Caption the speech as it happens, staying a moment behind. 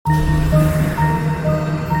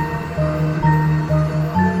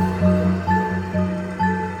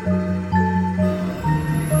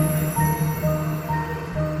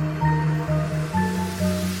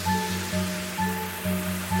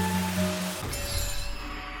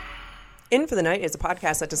In for the Night is a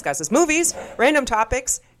podcast that discusses movies, random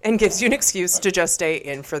topics, and gives you an excuse to just stay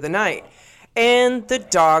in for the night. And the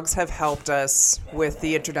dogs have helped us with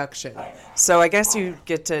the introduction. So I guess you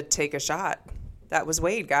get to take a shot. That was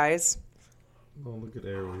Wade, guys. Oh, look at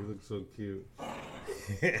Arrow. He looks so cute.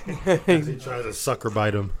 As he tries to sucker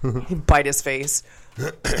bite him. He bite his face.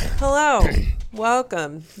 Hello.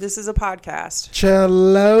 Welcome. This is a podcast.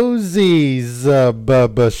 Chalozzi's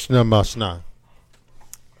babashnamashna.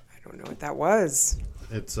 I don't know what that was.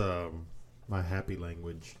 It's my happy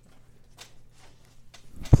language.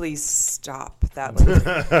 Please stop that.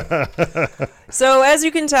 So as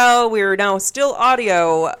you can tell, we're now still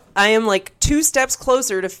audio. I am like 2 steps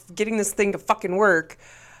closer to getting this thing to fucking work.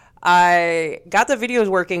 I got the videos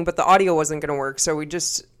working, but the audio wasn't going to work. So we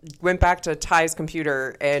just went back to Ty's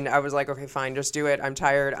computer and I was like, okay, fine, just do it. I'm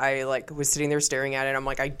tired. I was sitting there staring at it. I'm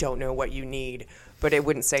like, I don't know what you need, but it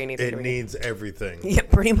wouldn't say anything. It needs everything. Yeah,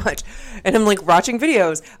 pretty much. And I'm like watching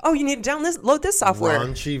videos. Oh, you need to load this software.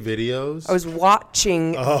 Raunchy videos? I was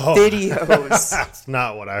watching videos. That's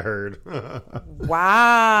not what I heard.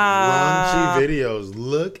 Wow. Raunchy videos.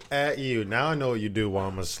 Look at you. Now I know what you do while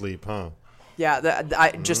I'm asleep, huh? Yeah,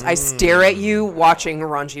 I stare at you watching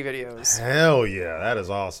raunchy videos. Hell yeah, that is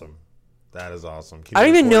awesome. That is awesome. I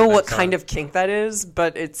don't even know what kind of kink that is,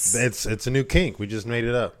 but it's a new kink. We just made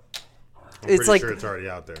it up. It's like sure it's already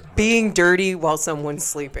out there. Being dirty while someone's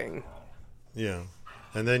sleeping. Yeah,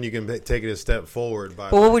 and then you can take it a step forward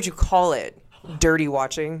by. But what would you call it? Dirty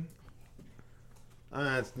watching?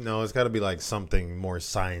 No, it's got to be like something more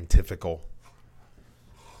scientifical.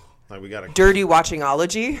 Like we got a dirty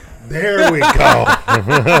watchingology. There we go.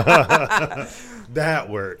 That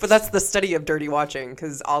works. But that's the study of dirty watching,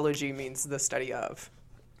 because ology means the study of.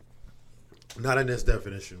 Not in this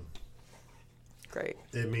definition. Great.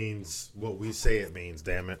 It means what we say it means.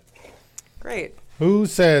 Damn it. Great. Who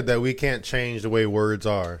said that we can't change the way words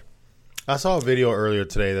are? I saw a video earlier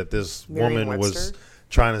today that this woman was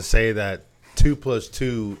trying to say that 2 +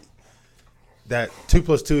 2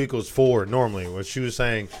 equals 4 normally. What she was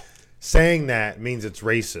saying that means it's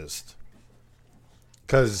racist.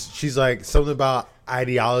 Because she's like something about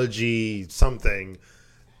ideology something.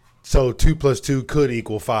 So 2 + 2 could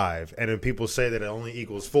equal 5. And if people say that it only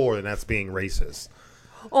equals 4, then that's being racist.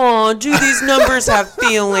 Oh, do these numbers have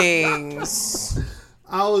feelings?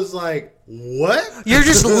 I was like, what? You're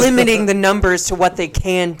just limiting the numbers to what they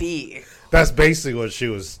can be. That's basically what she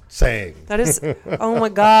was saying. That is, oh my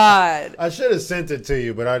God. I should have sent it to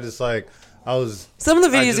you, but some of the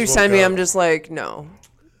videos you send me, I'm just like, no.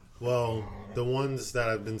 Well, the ones that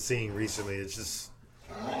I've been seeing recently, it's just...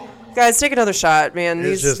 Guys, take another shot, man.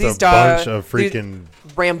 It's these just a bunch of freaking...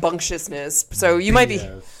 rambunctiousness. So you might be...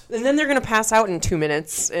 And then they're going to pass out in 2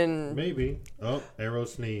 minutes. And maybe. Oh, Arrow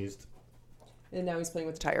sneezed. And now he's playing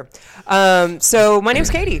with the tire. So my name's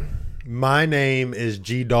Katie. My name is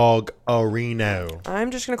G-Dog Areno. I'm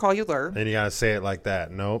just going to call you Lur. And you got to say it like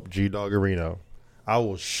that. Nope, G-Dog Areno. I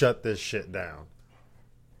will shut this shit down.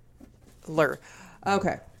 Lur.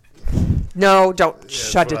 Okay. No, don't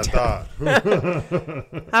shut it down.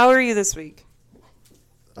 How are you this week?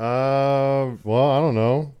 Well, I don't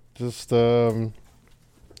know. Just, I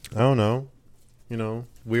don't know. You know,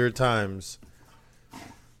 weird times.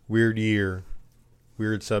 Weird year.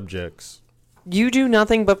 Weird subjects. You do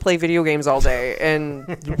nothing but play video games all day, and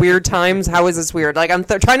weird times. How is this weird? Like I'm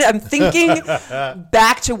thinking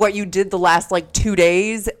back to what you did the last 2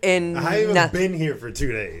 days, and I haven't been here for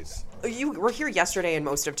 2 days. You were here yesterday and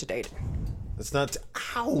most of today. That's not.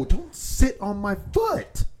 Ow! Don't sit on my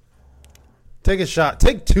foot. Take a shot.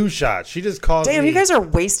 Take 2 shots. She just caused me. Damn, you guys are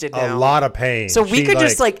wasted now. A lot of pain. So we could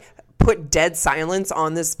just put dead silence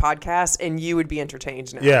on this podcast, and you would be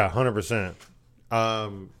entertained now. Yeah, 100%.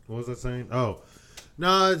 What was I saying? Oh,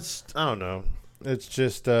 no, I don't know. It's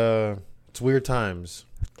just, it's weird times.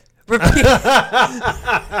 Repeat.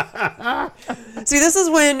 See, this is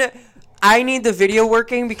when I need the video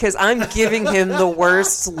working because I'm giving him the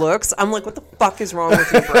worst looks. I'm like, what the fuck is wrong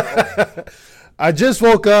with you, bro? I just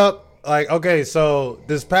woke up. Okay, so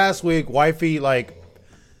this past week, wifey, I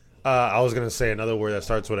was going to say another word that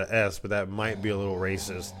starts with an S, but that might be a little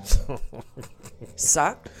racist.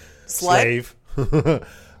 Suck? Slut? Slave.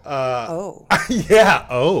 Oh. Yeah.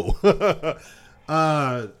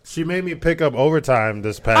 She made me pick up overtime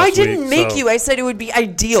this past week. I didn't make you. I said it would be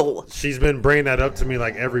ideal. She's been bringing that up to me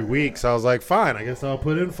every week. So I was like, fine, I guess I'll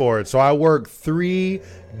put in for it. So I worked 3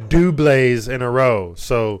 doubles in a row.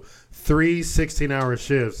 So 3 16-hour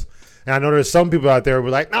shifts. And I know there's some people out there who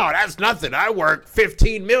are like, no, that's nothing. I work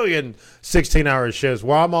 15 million 16-hour shifts.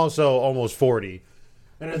 Well, I'm also almost 40.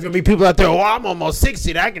 And there's going to be people out there, I'm almost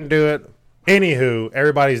 60. I can do it. Anywho,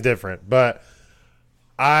 everybody's different, but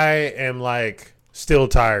I am like still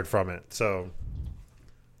tired from it. So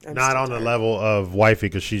I'm not still on the tired. level of wifey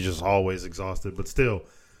because she's just always exhausted, but still.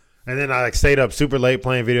 And then I like stayed up super late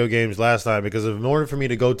playing video games last night because in order for me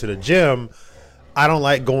to go to the gym, I don't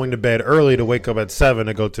like going to bed early to wake up at 7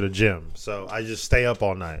 to go to the gym. So I just stay up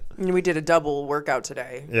all night. And we did a double workout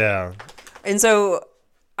today. Yeah. And so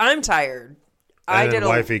I'm tired. And then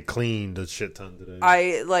wifey cleaned a shit ton today.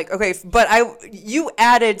 You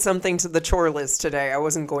added something to the chore list today I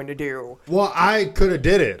wasn't going to do. Well, I could have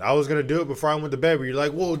did it. I was going to do it before I went to bed, but you're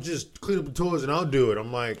like, well, just clean up the toys and I'll do it.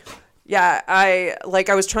 I'm like... Yeah, I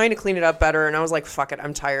was trying to clean it up better, and I was like, fuck it,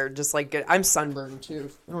 I'm tired. Just like, I'm sunburned,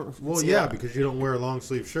 too. Well, yeah, because you don't wear a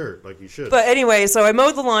long-sleeve shirt like you should. But anyway, so I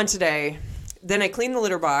mowed the lawn today. Then I cleaned the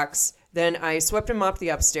litter box. Then I swept and mopped the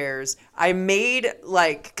upstairs. I made,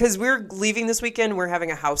 because we're leaving this weekend, we're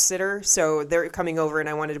having a house sitter. So they're coming over, and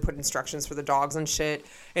I wanted to put instructions for the dogs and shit.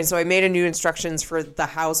 And so I made a new instructions for the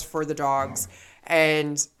house for the dogs.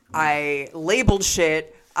 And I labeled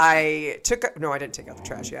shit. I didn't take out the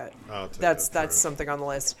trash yet. That's something on the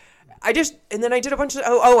list. And then I did a bunch of,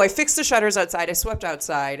 I fixed the shutters outside. I swept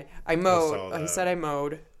outside. I mowed. I said I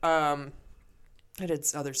mowed. I did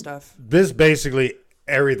other stuff. This basically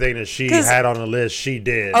everything that she had on the list, she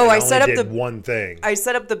did. Oh, I set up one thing. I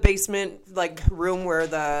set up the basement room where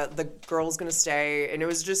the girl's gonna stay, and it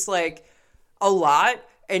was just like a lot.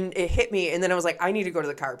 And it hit me, and then I was like, I need to go to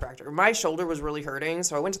the chiropractor. My shoulder was really hurting,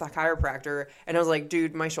 so I went to the chiropractor, and I was like,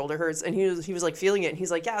 dude, my shoulder hurts. And he was like feeling it, and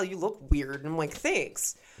he's like, yeah, you look weird. And I'm like,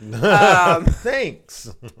 thanks.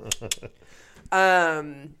 Thanks.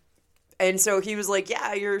 And so he was like,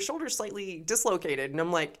 yeah, your shoulder's slightly dislocated. And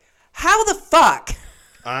I'm like, how the fuck?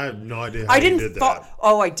 I have no idea how you did that.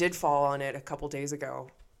 Oh, I did fall on it a couple days ago.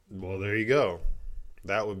 Well, there you go.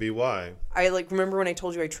 That would be why. I remember when I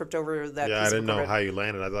told you I tripped over that. Yeah, piece I didn't of know equipment. how you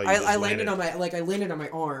landed. I thought you just landed on my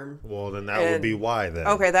arm. Well, then that would be why then.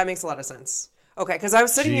 Okay, that makes a lot of sense. Okay, because I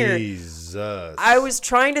was sitting Jesus. here. I was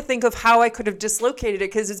trying to think of how I could have dislocated it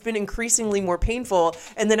because it's been increasingly more painful.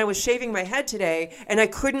 And then I was shaving my head today, and I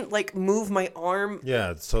couldn't move my arm.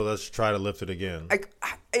 Yeah, so let's try to lift it again.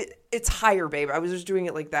 It's higher, babe. I was just doing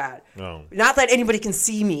it like that. Oh. Not that anybody can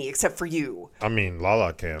see me except for you. I mean,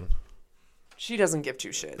 Lala can. She doesn't give two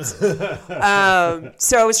shits.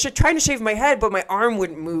 So I was trying to shave my head, but my arm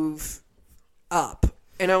wouldn't move up.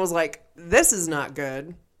 And I was like, this is not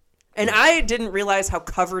good. And I didn't realize how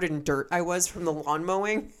covered in dirt I was from the lawn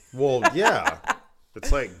mowing. Well, yeah.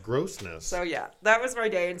 It's like grossness. So, yeah, that was my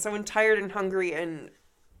day. And so I'm tired and hungry. And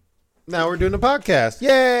now we're doing a podcast.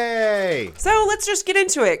 Yay! So let's just get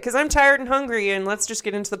into it because I'm tired and hungry. And let's just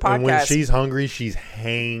get into the podcast. And when she's hungry, she's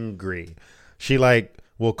hangry. She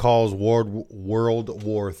will cause World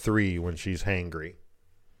War III when she's hangry.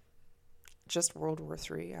 Just World War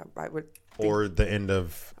III, I would. Or the end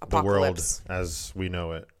of Apocalypse. The world as we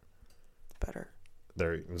know it. Better.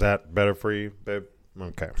 Is that better for you, babe?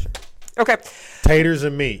 Okay. Sure. Okay. Taters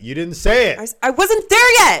and meat. You didn't say it. I wasn't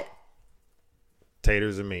there yet.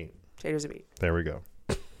 Taters and meat. Taters and meat. There we go.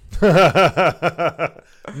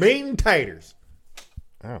 Meat and taters.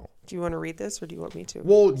 Ow. Do you want to read this or do you want me to?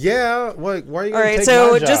 Well, yeah. Why are you going to take my job? All right,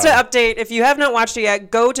 so just an update. If you have not watched it yet,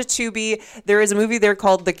 go to Tubi. There is a movie there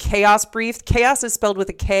called The Chaos Brief. Chaos is spelled with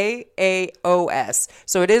a K-A-O-S.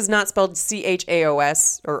 So it is not spelled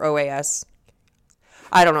C-H-A-O-S or O-A-S.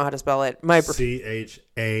 I don't know how to spell it. C-H-A-O-S.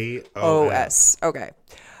 Okay.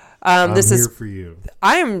 I'm this here is for you.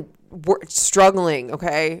 I am struggling,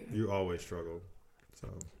 okay? You always struggle. So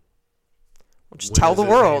just tell the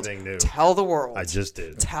world. New? Tell the world. I just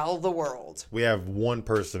did. Tell the world. We have one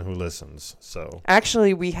person who listens, so.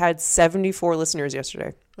 Actually, we had 74 listeners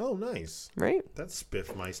yesterday. Oh, nice. Right? That's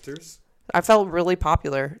Spiffmeisters. I felt really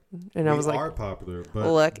popular, and I was like, "We are popular, but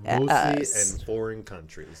look mostly at us. in foreign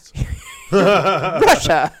countries."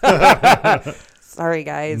 Russia. Sorry,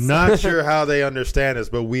 guys. Not sure how they understand us,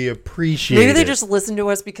 but we appreciate it. Maybe they just listen to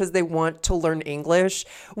us because they want to learn English.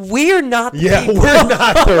 We are not the people. We're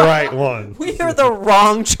not the right one. We are the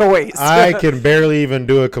wrong choice. I can barely even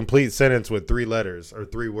do a complete sentence with 3 letters or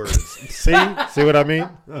 3 words. See what I mean?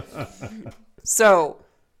 So,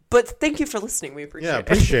 but thank you for listening. We appreciate it. Yeah,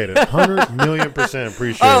 appreciate it. 100,000,000%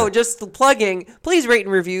 appreciate it. Oh, just plugging. Please rate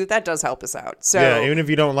and review. That does help us out. So yeah, even if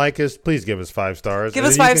you don't like us, please give us 5 stars. Give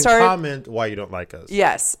us 5 stars. Comment why you don't like us.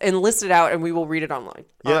 Yes, and list it out, and we will read it online.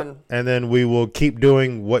 Yeah, and then we will keep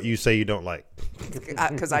doing what you say you don't like.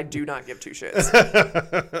 Because I do not give 2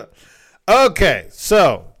 shits. Okay,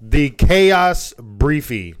 so the Chaos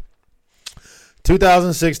Briefy.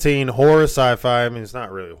 2016 horror sci-fi. I mean, it's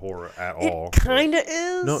not really horror at all. It kind of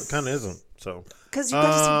is. No, it kind of isn't. So Because you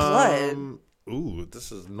got to see blood. Ooh,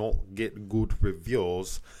 this is not get good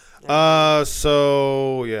reviews. Yeah.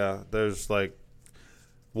 So yeah, there's like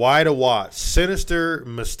why to watch. Sinister,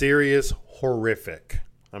 mysterious, horrific.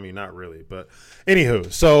 I mean, not really, but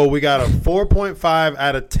anywho. So we got a 4.5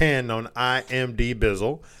 out of 10 on IMDb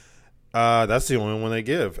Bizzle. That's the only one they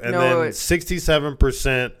give. And then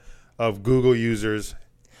 67% of Google users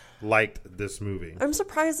liked this movie. I'm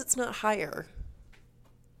surprised it's not higher.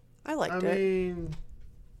 I liked it. I mean,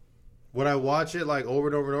 would I watch it like over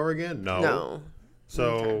and over and over again? No.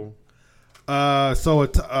 So,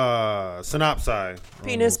 synopsis.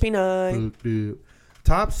 Penis.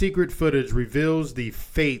 Top secret footage reveals the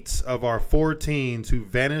fates of our 4 teens who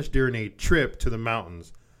vanished during a trip to the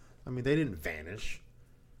mountains. I mean, they didn't vanish.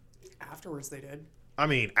 Afterwards, they did. I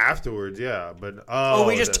mean, afterwards, yeah, but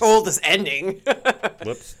we just told this ending.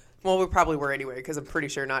 Whoops. Well, we probably were anyway, because I'm pretty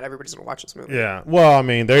sure not everybody's gonna watch this movie. Yeah. Well, I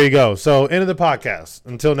mean, there you go. So, end of the podcast.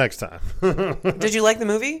 Until next time. Did you like the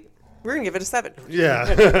movie? We're gonna give it a 7.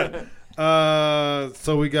 Yeah.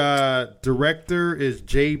 So we got director is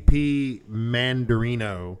JP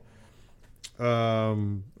Mandarino. I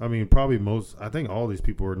mean, probably I think all these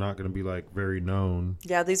people are not going to be like very known.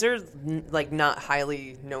 Yeah, these are like not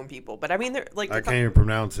highly known people, but I mean, they're like. I can't even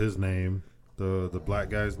pronounce his name, the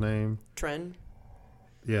black guy's name. Tren.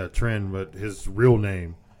 Yeah, Tren, but his real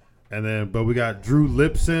name. And then, but we got Drew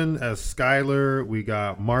Lipson as Skylar. We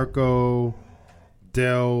got Marco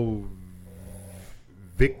Del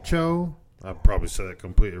Viccho. I probably said that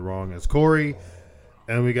completely wrong, as Corey.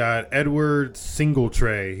 And we got Edward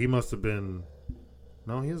Singletray. He must have been...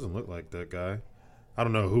 No, he doesn't look like that guy. I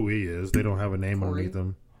don't know who he is. They don't have a name Corey? underneath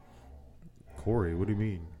him. Corey, what do you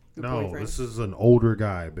mean? Your no, boyfriend. This is an older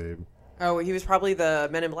guy, babe. Oh, he was probably the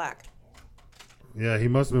Men in Black. Yeah, he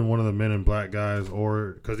must have been one of the Men in Black guys,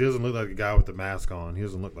 or... Because he doesn't look like a guy with the mask on. He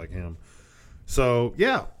doesn't look like him. So,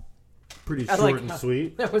 yeah. Pretty short and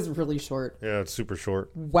sweet. That was really short. Yeah, it's super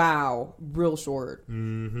short. Wow, real short.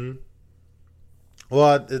 Mm-hmm.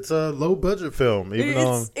 Well, it's a low-budget film, even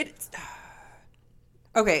though...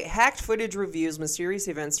 Okay, hacked footage reveals mysterious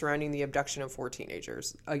events surrounding the abduction of 4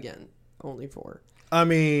 teenagers. Again, only 4. I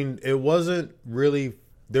mean, it wasn't really...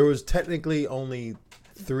 There was technically only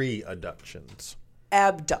 3 abductions.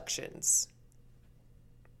 Abductions.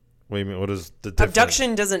 What do you mean? What is the difference?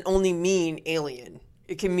 Abduction doesn't only mean alien.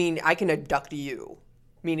 It can mean I can abduct you,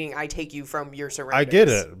 meaning I take you from your surroundings. I get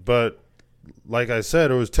it, but like I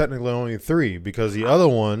said, it was technically only 3 because the other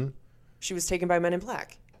one... She was taken by Men in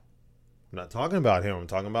Black. I'm not talking about him. I'm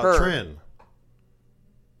talking about Her. Tren.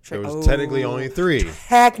 There was technically only 3.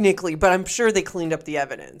 Technically, but I'm sure they cleaned up the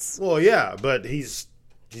evidence. Well, yeah, but he's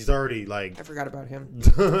already like... I forgot about him.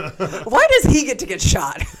 Why does he get to get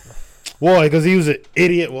shot? Well, because he was an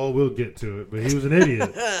idiot. Well, we'll get to it, but he was an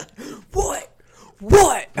idiot. What?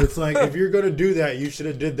 It's like, if you're going to do that, you should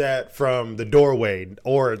have did that from the doorway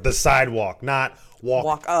or the sidewalk, not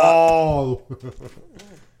walk up. all.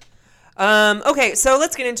 Okay, so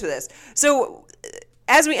let's get into this. So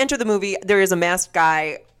as we enter the movie, there is a masked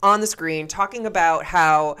guy on the screen talking about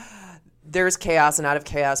how there's chaos and out of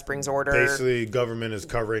chaos brings order. Basically, government is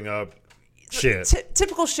covering up shit.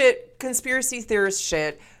 Typical shit, conspiracy theorist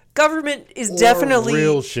shit. Government is definitely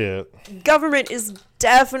real shit. Government is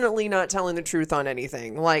definitely not telling the truth on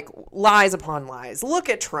anything. Like lies upon lies. Look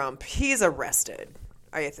at Trump. He's arrested,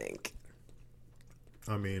 I think.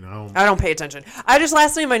 I mean, I don't pay attention. I just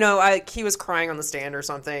last time I know, he was crying on the stand or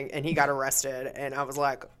something, and he got arrested, and I was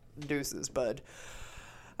like, deuces, bud.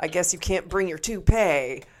 I guess you can't bring your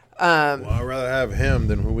toupee. Well, I'd rather have him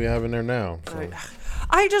than who we have in there now. So.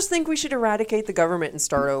 I just think we should eradicate the government and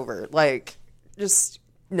start over. Like, just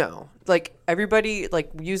no. Like, everybody, like,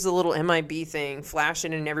 use the little MIB thing, flash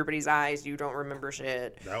it in everybody's eyes. You don't remember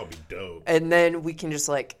shit. That would be dope. And then we can just,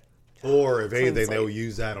 like... Or, if anything, they'll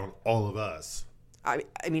use that on all of us. I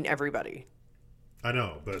mean, everybody. I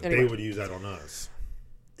know, but anyway. They would use that on us.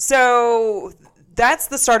 So... That's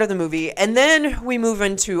the start of the movie. And then we move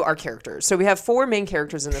into our characters. So we have 4 main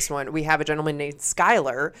characters in this one. We have a gentleman named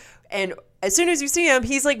Skylar. And as soon as you see him,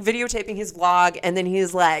 he's like videotaping his vlog. And then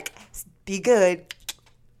he's like, be good.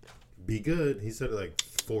 Be good. He said it like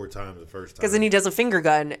 4 times the first time. Because then he does a finger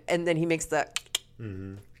gun. And then he makes that.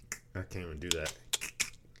 Mm-hmm. I can't even do that.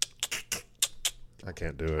 I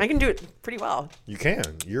can't do it. I can do it pretty well. You can.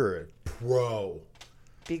 You're a pro.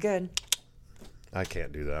 Be good. I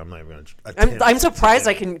can't do that. I'm not even going to. I'm surprised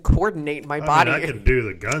I can coordinate my body. I can do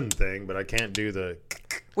the gun thing, but I can't do the.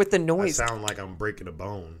 With the noise. I sound like I'm breaking a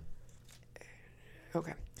bone.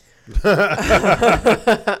 Okay.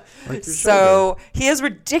 So he has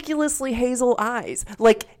ridiculously hazel eyes,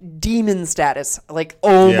 like demon status, like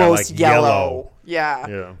almost yellow. Yeah.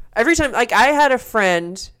 Yeah. Every time, like, I had a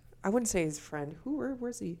friend. I wouldn't say his friend.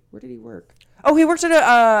 Where's he? Where did he work? Oh, he worked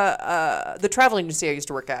at the travel agency I used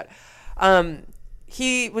to work at.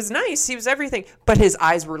 He was nice. He was everything, but his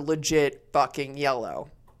eyes were legit fucking yellow.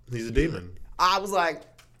 He's a demon. I was like,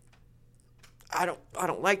 I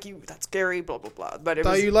don't like you. That's scary. Blah blah blah. But it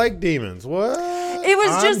Thought was you like demons. What? It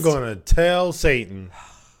was I'm gonna tell Satan.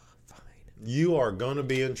 You are gonna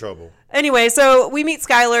be in trouble. Anyway, so we meet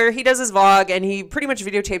Skylar. He does his vlog, and he pretty much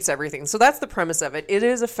videotapes everything. So that's the premise of it. It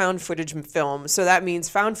is a found footage film. So that means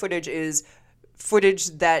found footage is footage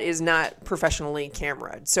that is not professionally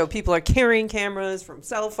cameraed. So people are carrying cameras from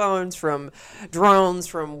cell phones, from drones,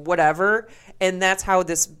 from whatever. And that's how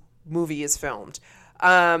this movie is filmed.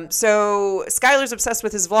 So Skylar's obsessed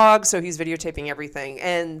with his vlog, so he's videotaping everything.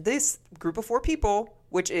 And this group of 4 people,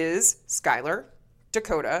 which is Skylar,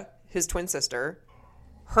 Dakota, his twin sister,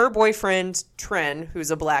 her boyfriend, Tren, who's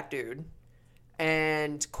a black dude,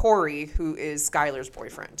 and Corey, who is Skylar's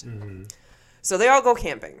boyfriend. Mm-hmm. So they all go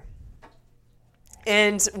camping.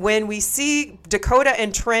 And when we see Dakota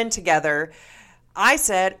and Tren together, I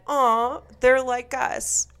said, "Aw, they're like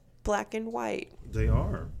us, black and white." They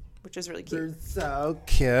are. Which is really cute. They're so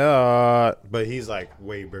cute. But he's like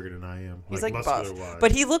way bigger than I am. He's like muscular buff. wise.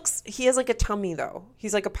 But he has like a tummy though.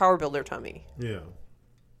 He's like a power builder tummy. Yeah.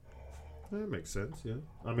 That makes sense, yeah.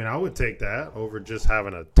 I mean, I would take that over just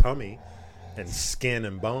having a tummy and skin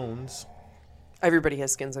and bones. Everybody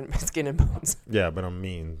has skin and bones. Yeah, but I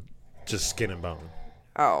mean, just skin and bone.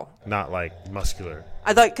 Oh. Not like muscular.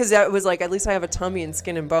 I thought, because that was like, at least I have a tummy and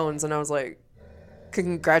skin and bones. And I was like,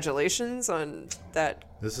 congratulations on that.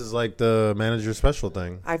 This is like the manager special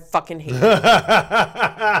thing. I fucking hate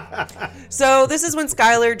it. So this is when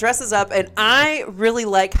Skylar dresses up, and I really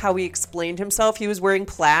like how he explained himself. He was wearing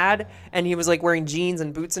plaid, and he was like wearing jeans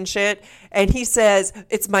and boots and shit. And he says,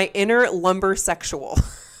 "It's my inner lumber sexual."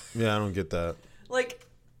 Yeah, I don't get that. Like,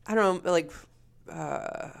 I don't know, like,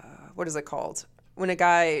 what is it called? When a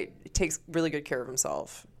guy takes really good care of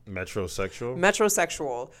himself. Metrosexual?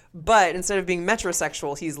 Metrosexual. But instead of being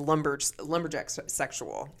metrosexual, he's lumberjack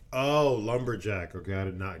sexual. Oh, lumberjack. Okay, I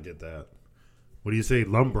did not get that. What do you say,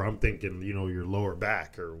 lumber? I'm thinking, your lower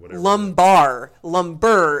back or whatever. Lumbar.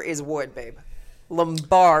 Lumber is wood, babe.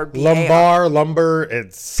 Lumbar. Lumbar, lumber,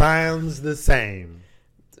 it sounds the same.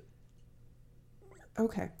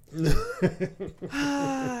 Okay.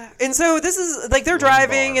 And so this is like they're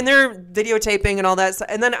driving and they're videotaping and all that stuff.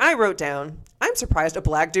 And then I wrote down, I'm surprised a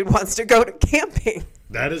black dude wants to go to camping.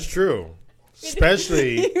 That is true.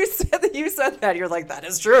 Especially you said that. You're like, that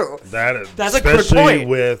is true. That's a good point. Especially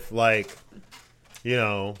with like,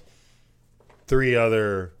 3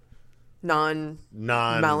 other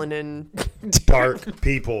non-melanin dark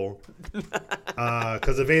people.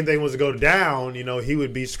 Because if anything was to go down, he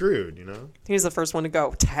would be screwed, He was the first one to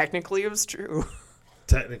go. Technically, it was true.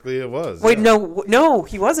 Technically, it was. Wait, yeah. no,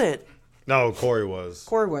 he wasn't. No, Corey was.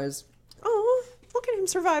 Oh, look at him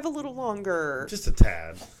survive a little longer. Just a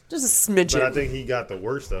tad. Just a smidgen. But I think he got the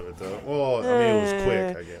worst of it, though. Well, I mean, it was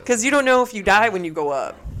quick, I guess. Because you don't know if you die when you go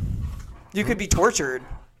up. You could be tortured.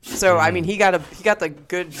 So, I mean, he got the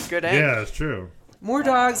good end. Yeah, that's true. More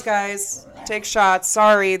dogs, guys. Take shots.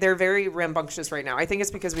 Sorry, they're very rambunctious right now. I think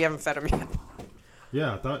it's because we haven't fed them yet.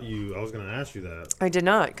 Yeah, I was going to ask you that. I did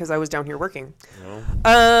not, because I was down here working. No.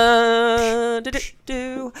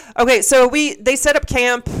 Okay, so they set up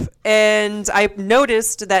camp, and I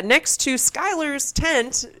noticed that next to Skylar's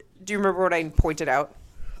tent, do you remember what I pointed out?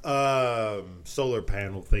 Solar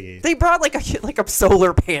panel thingy. They brought like a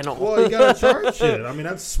solar panel. Well, you gotta charge it. I mean,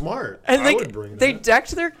 that's smart. And I would bring that. They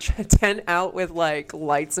decked their tent out with like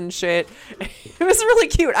lights and shit. It was really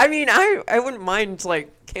cute. I mean, I wouldn't mind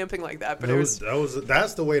like camping like that, but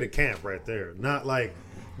that's the way to camp right there. Not like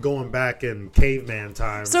going back in caveman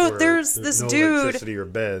time. So there's this no dude. Electricity or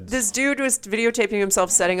beds. This dude was videotaping himself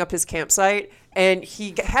setting up his campsite, and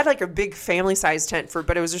he had like a big family-sized tent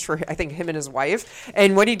but it was just for I think him and his wife.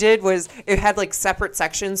 And what he did was it had like separate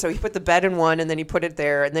sections, so he put the bed in one, and then he put it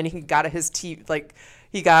there, and then he got a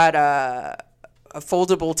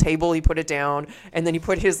foldable table, he put it down, and then he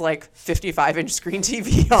put his like 55-inch screen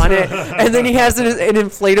TV on it, and then he has an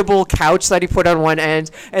inflatable couch that he put on one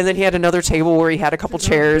end, and then he had another table where he had a couple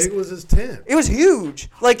chairs. How big was his tent? It was huge.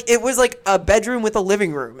 Like it was like a bedroom with a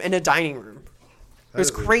living room and a dining room. It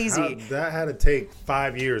was crazy. That had to take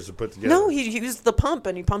 5 years to put together. No, he used the pump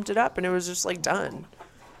and he pumped it up, and it was just like done.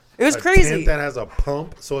 It was crazy. Tent that has a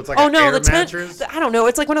pump, so it's like an air mattress? I don't know.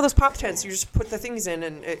 It's like one of those pop tents. You just put the things in,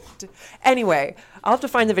 and anyway, I'll have to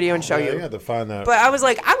find the video and show you. You have to find that. But I was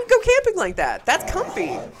like, I would go camping like that. That's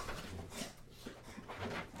comfy.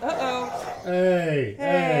 Uh-oh.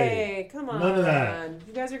 Hey, Come on. None of that.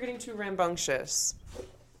 You guys are getting too rambunctious.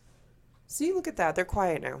 See, look at that. They're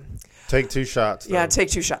quiet now. Take 2 shots. Though. Yeah, take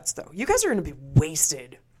 2 shots, though. You guys are going to be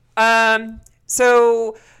wasted.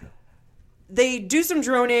 So they do some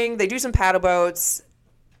droning. They do some paddle boats.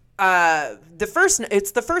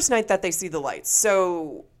 It's the first night that they see the lights.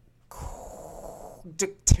 So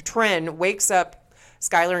Tren wakes up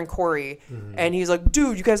Skylar and Corey, and he's like,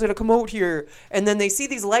 dude, you guys gotta come out here. And then they see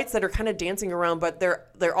these lights that are kind of dancing around, but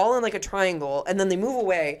they're all in like a triangle, and then they move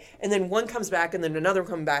away, and then one comes back, and then another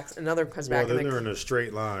comes back, another comes back. Well, then they're in a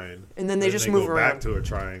straight line. And then they just move around. Back to a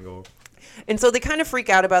triangle. And so they kind of freak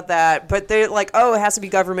out about that, but they're like, oh, it has to be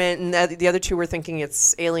government, and the other two were thinking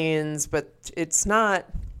it's aliens, but it's not.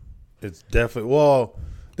 It's definitely, well,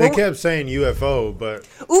 they kept saying UFO, but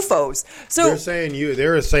UFOs. So they're saying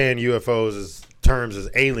UFOs as terms as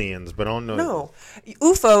aliens, but I don't know. No,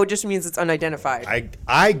 UFO just means it's unidentified.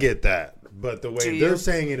 I get that, but the way they're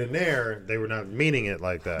saying it in there, they were not meaning it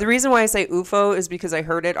like that. The reason why I say UFO is because I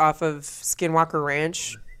heard it off of Skinwalker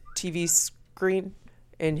Ranch TV screen,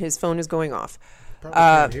 and his phone is going off. Probably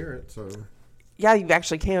can't hear it, so. Yeah, you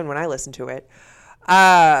actually can when I listen to it.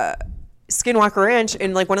 Skinwalker Ranch,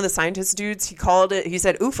 and like one of the scientist dudes, he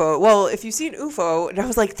said UFO. Well, if you see an UFO, and I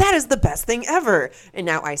was like, that is the best thing ever. And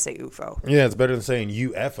now I say UFO. Yeah, it's better than saying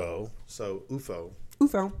UFO. So UFO.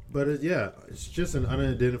 UFO. But it's just an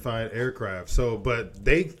unidentified aircraft. So, but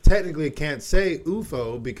they technically can't say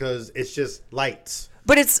UFO because it's just lights.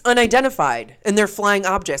 But it's unidentified, and they're flying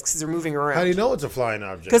objects because they're moving around. How do you know it's a flying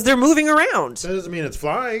object? Because they're moving around. That doesn't mean it's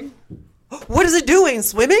flying. What is it doing?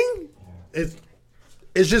 Swimming?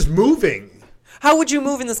 It's just moving. How would you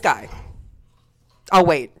move in the sky? I'll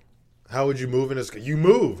wait. How would you move in the sky? You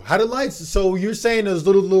move. How do lights? So you're saying those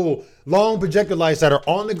little long projector lights that are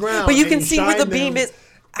on the ground. But you can see where the beam is.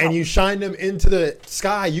 And you shine them into the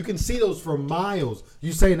sky. You can see those for miles.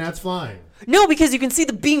 You saying that's flying? No, because you can see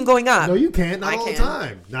the beam going up. No, you can't. Not all the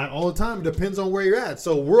time. Not all the time. It depends on where you're at.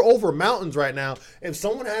 So we're over mountains right now. If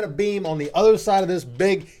someone had a beam on the other side of this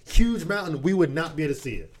big, huge mountain, we would not be able to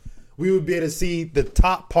see it. We would be able to see the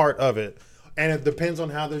top part of it. And it depends on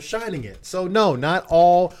how they're shining it. So, no, not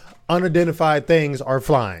all unidentified things are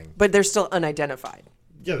flying. But they're still unidentified.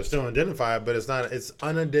 Yeah, they're still unidentified, but it's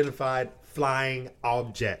unidentified flying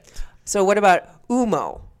object. So what about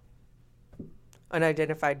UMO?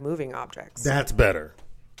 Unidentified moving objects. That's better.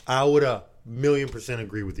 I would 1,000,000%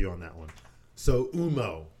 agree with you on that one. So,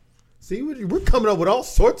 UMO. See, we're coming up with all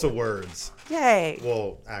sorts of words. Yay.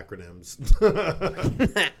 Well, acronyms.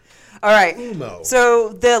 All right. UMO. So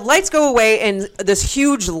the lights go away, and this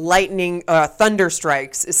huge lightning, thunder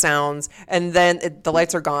strikes sounds, and then the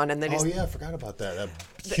lights are gone, and then oh yeah, I forgot about that. That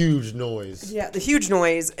huge noise. Yeah, the huge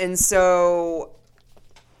noise, and so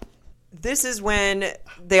this is when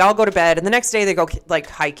they all go to bed, and the next day they go like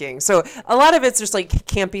hiking. So a lot of it's just like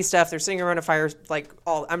campy stuff. They're sitting around a fire, like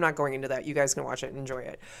all. I'm not going into that. You guys can watch it and enjoy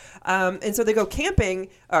it. And so they go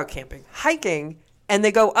hiking. And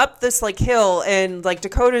they go up this like hill, and like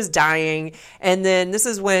Dakota's dying, and then this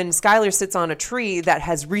is when Skylar sits on a tree that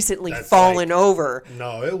has recently fallen over.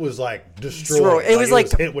 No, it was like destroyed. It was like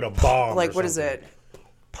hit with a bomb. Like what is it?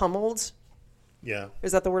 Pummeled? Yeah.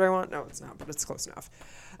 Is that the word I want? No, it's not, but it's close enough.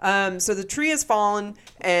 So the tree has fallen,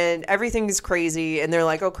 and everything is crazy, and they're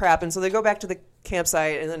like, oh crap, and so they go back to the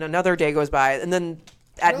campsite, and then another day goes by, and then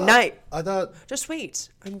at night. I thought. Just wait.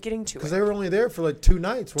 I'm getting to it. Because they were only there for like 2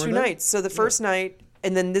 nights, weren't they? 2 nights. So the first night,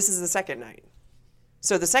 and then this is the second night.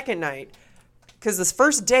 So the second night, because this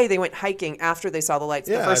first day they went hiking after they saw the lights.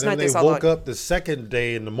 Yeah, the first night they saw woke up the second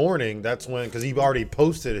day in the morning. That's when, because he already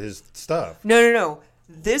posted his stuff. No.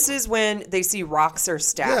 This is when they see rocks are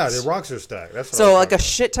stacked. Yeah, the rocks are stacked. That's what so like a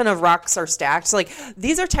shit ton of rocks are stacked. So like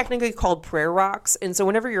these are technically called prayer rocks. And so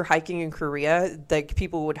whenever you're hiking in Korea, like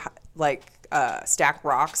people would like stack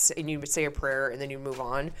rocks, and you would say a prayer, and then you move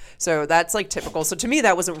on. So that's like typical. So to me,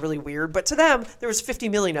 that wasn't really weird, but to them, there was 50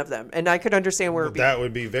 million of them, and I could understand where that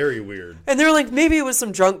would be very weird. And they're like, maybe it was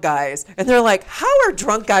some drunk guys, and they're like, how are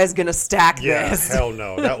drunk guys gonna stack this? Yeah, hell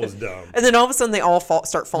no, that was dumb. And then all of a sudden, they all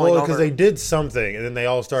start falling over. Well, because they did something, and then they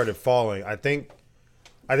all started falling. I think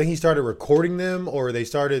he started recording them, or they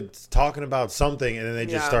started talking about something, and then they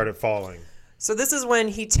just started falling. So this is when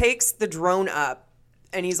he takes the drone up,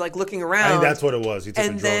 and he's like looking around. I think that's what it was. He took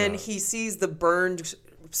and the drone then out. he sees the burned,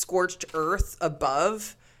 scorched earth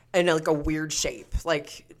above, and like a weird shape,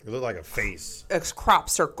 like it looked like a face, a crop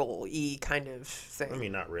circle-y kind of thing. I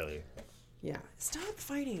mean, not really. Yeah. Stop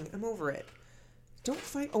fighting. I'm over it. Don't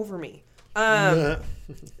fight over me.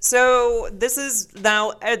 So this is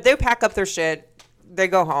now they pack up their shit. They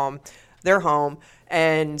go home. They're home,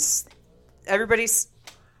 and everybody's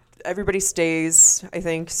everybody stays, I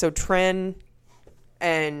think. So Tren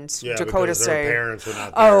and Dakota because stay. Their parents were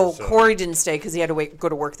not there, Oh, so. Corey didn't stay because he had to go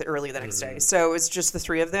to work early the next day. So it's just the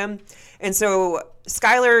three of them. And so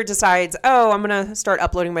Skylar decides, oh, I'm going to start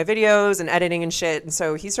uploading my videos and editing and shit. And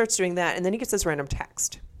so he starts doing that. And then he gets this random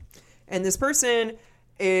text. And this person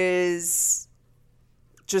is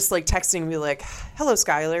just like texting me like, hello,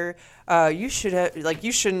 Skylar. You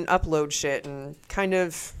shouldn't upload shit, and kind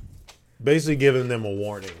of Basically giving them a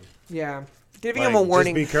warning. Yeah. Giving him a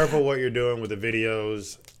warning. Just be careful what you're doing with the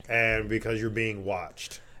videos, and because you're being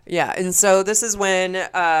watched. Yeah. And so this is when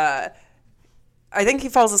I think he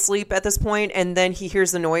falls asleep at this point, and then he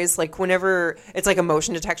hears the noise. Like whenever it's like a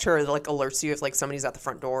motion detector, or like alerts you if like somebody's at the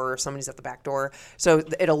front door or somebody's at the back door. So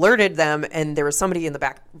it alerted them, and there was somebody in the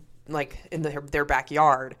back, like in their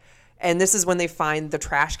backyard. And this is when they find the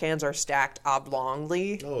trash cans are stacked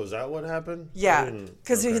oblongly. Oh, is that what happened? Yeah,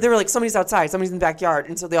 because they were like, somebody's outside, somebody's in the backyard,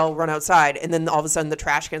 and so they all run outside, and then all of a sudden the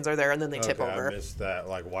trash cans are there, and then they tip over. I missed that,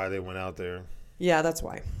 like why they went out there. Yeah, that's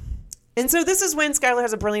why. And so this is when Skylar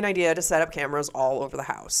has a brilliant idea to set up cameras all over the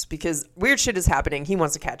house because weird shit is happening. He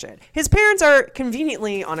wants to catch it. His parents are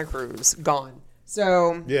conveniently on a cruise, gone.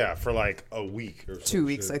 So yeah, for like a week or 2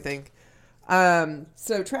 weeks, I think.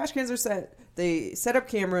 So trash cans are set. They set up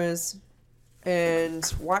cameras and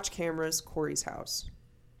watch cameras Corey's house.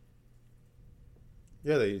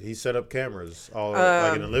 Yeah, he set up cameras all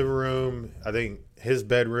like in the living room. I think his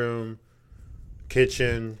bedroom,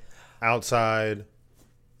 kitchen, outside.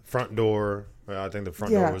 Front door. I think the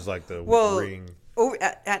front door was like the ring. Oh,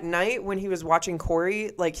 at night when he was watching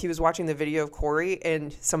Corey, like he was watching the video of Corey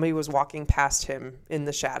and somebody was walking past him in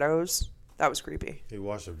the shadows. That was creepy. He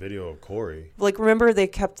watched a video of Corey. Like, remember they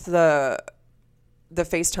kept the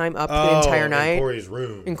FaceTime up the entire night? In Corey's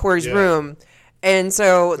room. In Corey's room. And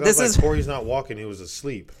so this is... Corey's not walking. He was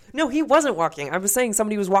asleep. No, he wasn't walking. I was saying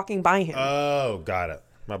somebody was walking by him. Oh, got it.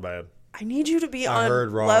 My bad. I need you to be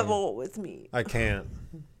on level with me. I can't.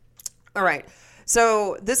 All right.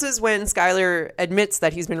 So this is when Skylar admits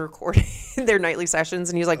that he's been recording their nightly sessions,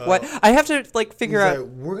 and he's like, what? I have to like figure out. Like,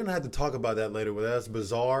 we're going to have to talk about that later, whether that's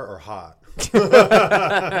bizarre or hot.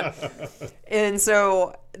 And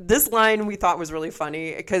so this line we thought was really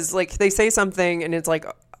funny because like they say something and it's like,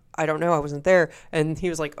 I don't know, I wasn't there. And he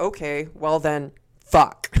was like, okay, well then,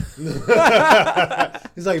 fuck.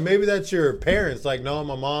 He's like, maybe that's your parents. Like, no,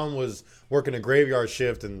 my mom was working a graveyard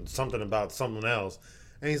shift and something about something else.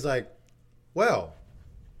 And he's like, well,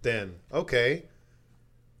 then, okay.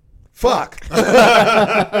 Fuck.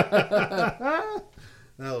 That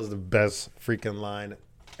was the best freaking line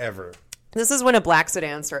ever. This is when a black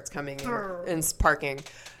sedan starts coming in and parking.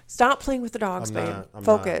 Stop playing with the dogs, babe.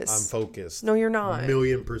 Focus. I'm focused. No, you're not.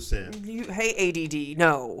 1,000,000%. Hey, ADD,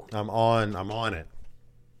 no. I'm on it.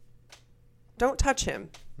 Don't touch him.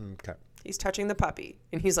 Okay. He's touching the puppy.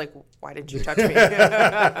 And he's like, why did you touch me?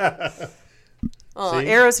 Oh,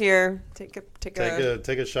 Arrow's here. Take a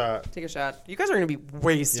shot. Take a shot. You guys are going to be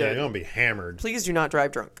wasted. Yeah, you're going to be hammered. Please do not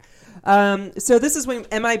drive drunk. So this is when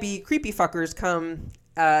MIB creepy fuckers come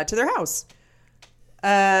to their house.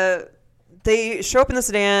 They show up in the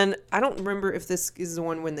sedan. I don't remember if this is the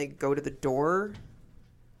one when they go to the door.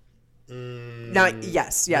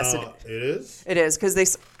 Yes, no, it is. It is because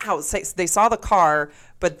they saw the car,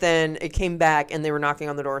 but then it came back and they were knocking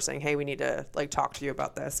on the door saying, "Hey, we need to like talk to you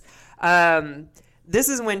about this." This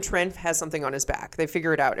is when Trent has something on his back. They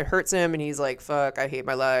figure it out. It hurts him, and he's like, "Fuck, I hate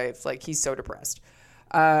my life." Like he's so depressed.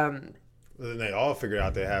 Then they all figured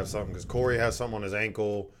out they have something because Corey has something on his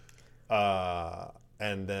ankle,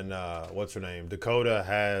 and then what's her name? Dakota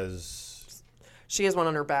has. She has one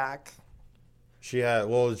on her back. She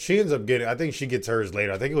ends up getting. I think she gets hers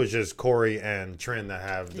later. I think it was just Corey and Trent that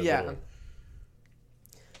have the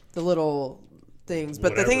little things.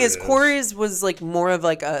 But the thing is, Corey's was like more of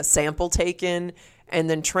like a sample taken, and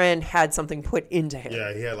then Trent had something put into him.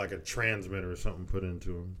 Yeah, he had like a transmitter or something put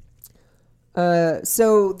into him.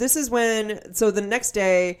 So this is when. So the next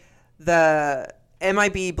day, the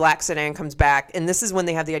MIB black sedan comes back, and this is when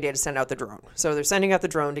they have the idea to send out the drone. So they're sending out the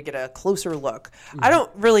drone to get a closer look. Mm-hmm. I don't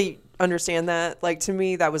really understand that. Like, to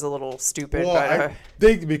me, that was a little stupid. Well, I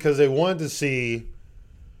think because they wanted to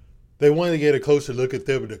get a closer look at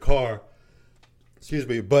them in the car. Excuse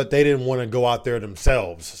me, but they didn't want to go out there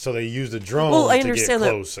themselves, so they used a drone to get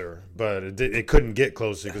closer. But it couldn't get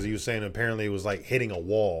closer because he was saying apparently it was like hitting a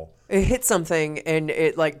wall. It hit something and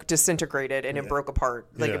it like disintegrated and it broke apart.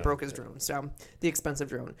 Like it broke his drone. So the expensive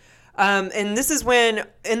drone. And this is when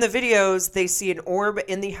in the videos they see an orb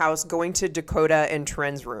in the house going to Dakota and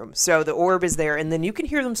Tren's room. So the orb is there, and then you can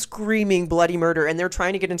hear them screaming bloody murder, and they're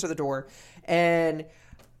trying to get into the door. And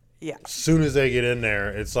Yeah. As soon as they get in there,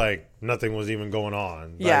 it's like nothing was even going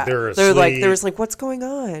on. Yeah. Like they're asleep. They're just like, what's going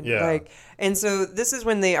on? Yeah. Like, and so this is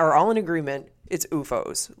when they are all in agreement. It's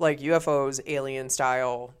UFOs, like UFOs, alien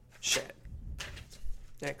style shit.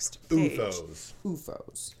 Next page.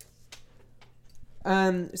 UFOs.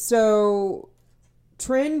 So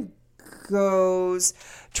Tren goes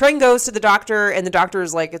to the doctor, and the doctor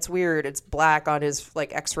is like, it's weird. It's black on his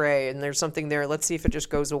like X-ray, and there's something there. Let's see if it just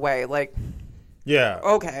goes away. Like, yeah,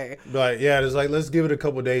 okay, like yeah, it's like let's give it a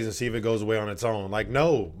couple of days and see if it goes away on its own. Like,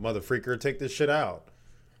 no, mother freaker, take this shit out.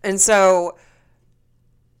 And so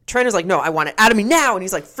Trent is like, no, I want it out of me now, and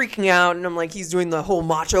he's like freaking out, and I'm like, he's doing the whole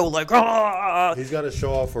macho like, ah. He's got to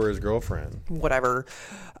show off for his girlfriend. Whatever.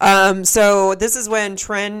 So this is when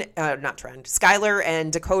Skylar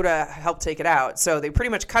and Dakota help take it out. So they pretty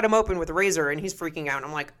much cut him open with a razor, and he's freaking out. And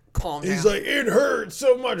I'm like, calm down. He's like, it hurts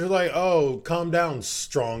so much. Like, oh, calm down,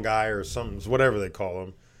 strong guy, or something, whatever they call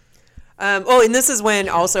him. And this is when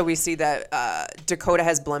also we see that Dakota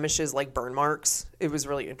has blemishes like burn marks. It was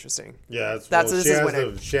really interesting. Yeah,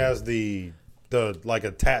 she has the like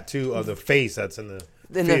a tattoo of the face that's in the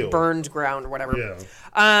burned ground or whatever. Yeah.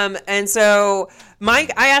 And so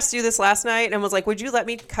Mike, I asked you this last night and was like, would you let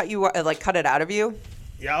me cut it out of you?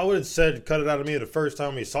 Yeah, I would have said cut it out of me the first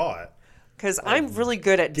time we saw it. Because I'm really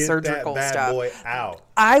good at surgical that bad stuff. Boy out.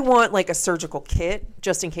 I want like a surgical kit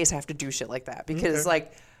just in case I have to do shit like that. Because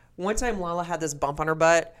like one time Lala had this bump on her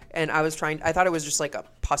butt, and I thought it was just like a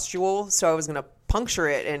pustule, so I was gonna puncture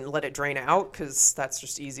it and let it drain out because that's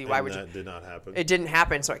just easy. Why would you? That did not happen. It didn't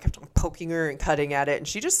happen, so I kept on poking her and cutting at it, and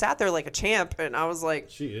she just sat there like a champ, and I was like,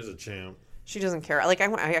 she is a champ. She doesn't care. Like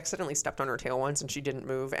I accidentally stepped on her tail once, and she didn't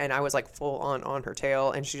move, and I was like full on her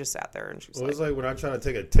tail, and she just sat there, and she was It was like when I tried to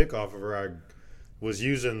take a tick off of her, I was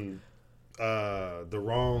using the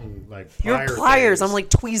wrong like your pliers. things. I'm like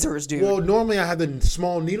tweezers, dude. Well, normally I have the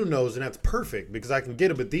small needle nose, and that's perfect because I can get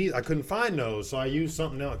it. But these I couldn't find those, so I used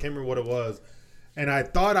something else. I can't remember what it was, and I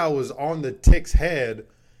thought I was on the tick's head,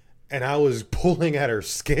 and I was pulling at her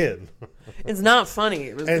skin. It's not funny.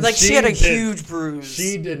 It was and like she had a huge bruise.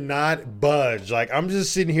 She did not budge. Like I'm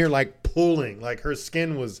just sitting here like pulling. Like her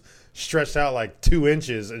skin was stretched out like 2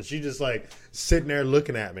 inches, and she just like sitting there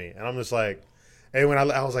looking at me, and I'm just like. And when I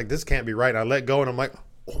was like, this can't be right. And I let go, and I'm like,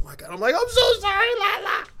 oh, my God. I'm like, I'm so sorry,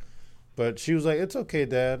 Lala. But she was like, it's okay,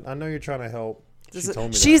 Dad. I know you're trying to help. She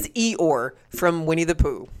told me she's Eeyore from Winnie the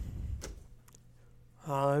Pooh.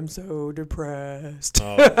 I'm so depressed.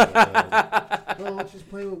 Oh, no, she's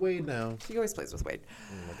playing with Wade now. She always plays with Wade.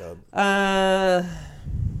 Oh, my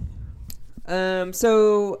God.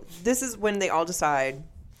 So this is when they all decide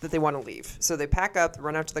that they want to leave. So they pack up,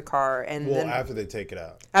 run out to the car, and then... after they take it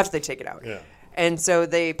out. After they take it out. Yeah. And so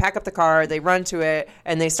they pack up the car, they run to it,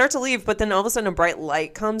 and they start to leave, but then all of a sudden a bright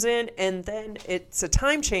light comes in, and then it's a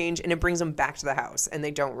time change, and it brings them back to the house, and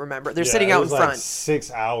they don't remember. They're sitting out in front.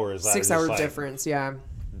 6 hours. 6 hour difference, yeah.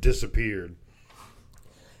 Disappeared.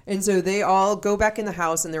 And so they all go back in the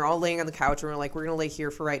house, and they're all laying on the couch, and we're like, we're going to lay here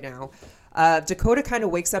for right now. Dakota kind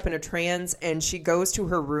of wakes up in a trance, and she goes to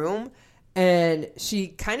her room, and she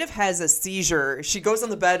kind of has a seizure. She goes on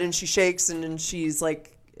the bed, and she shakes, and then she's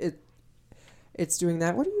like... It's doing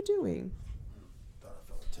that. What are you doing? Thought I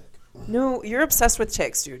felt a tick. No, you're obsessed with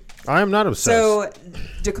ticks, dude. I am not obsessed. So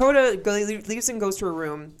Dakota leaves and goes to her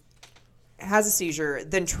room, has a seizure.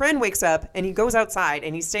 Then Tren wakes up and he goes outside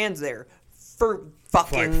and he stands there for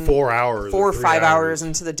fucking like 4 hours. 4 or 5 hours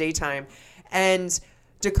into the daytime. And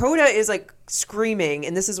Dakota is like screaming.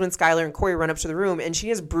 And this is when Skylar and Corey run up to the room and she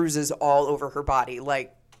has bruises all over her body.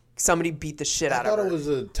 Like, somebody beat the shit out of her. I thought it was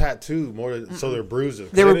a tattoo so they're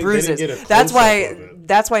bruises. There were bruises. That's why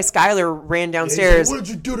Skylar ran downstairs. Like, what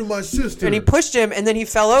did you do to my sister? And he pushed him, and then he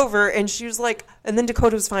fell over, and she was like, and then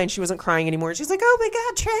Dakota was fine. She wasn't crying anymore. She's like, oh my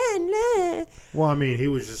God, Tren. Well, I mean, he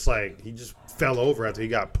was just like, he just fell over after he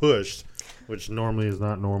got pushed, which normally is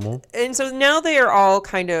not normal. And so now they are all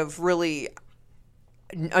kind of really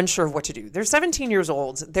unsure of what to do. They're 17 years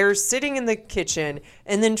old. They're sitting in the kitchen,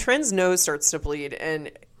 and then Tren's nose starts to bleed,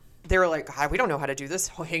 and they were like, we don't know how to do this.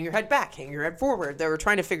 Hang your head back. Hang your head forward. They were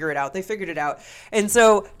trying to figure it out. They figured it out. And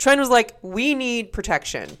so Tren was like, we need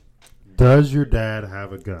protection. Does your dad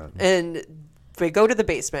have a gun? And they go to the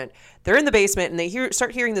basement. They're in the basement, and they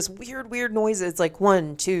start hearing this weird noise. It's like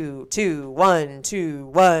 1, 2, 2, 1, 2,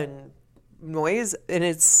 1 noise. And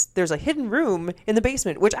there's a hidden room in the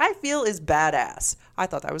basement, which I feel is badass. I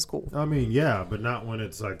thought that was cool. I mean, yeah, but not when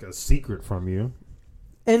it's like a secret from you.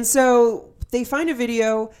 And so they find a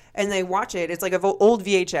video and they watch it. It's like an old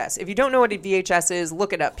VHS. If you don't know what a VHS is,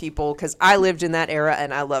 look it up, people, because I lived in that era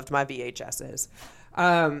and I loved my VHSs.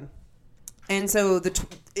 And so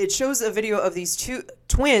it shows a video of these two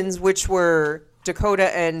twins, which were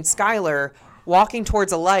Dakota and Skylar, walking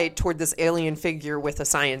towards a light toward this alien figure with a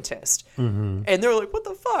scientist. Mm-hmm. And they're like, what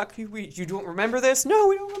the fuck? You don't remember this? No,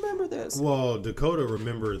 we don't remember this. Well, Dakota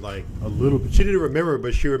remembered like a little bit. She didn't remember,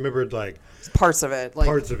 but she remembered like parts of it.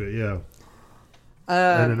 Parts of it, yeah.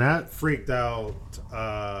 And then that freaked out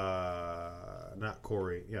not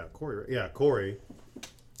Corey. Yeah, Corey. Yeah, Corey.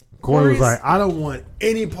 Corey was like, I don't want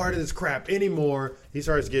any part of this crap anymore. He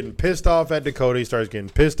starts getting pissed off at Dakota. He starts getting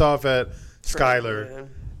pissed off at Skylar.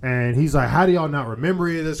 And he's like, how do y'all not remember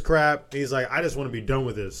any of this crap? He's like, I just want to be done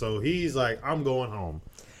with this. So he's like, I'm going home.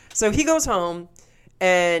 So he goes home,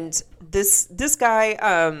 and this guy,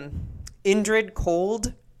 Indrid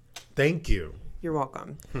Cold. Thank you. You're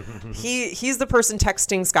welcome. He's the person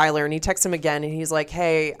texting Skylar, and he texts him again, and he's like,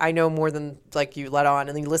 hey, I know more than like you let on.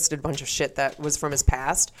 And he listed a bunch of shit that was from his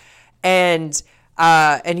past. And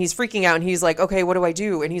he's freaking out, and he's like, okay, what do I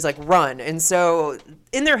do? And he's like, run. And so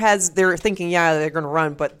in their heads, they're thinking, yeah, they're going to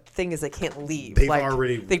run. But the thing is, they can't leave. They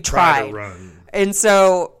tried to run. And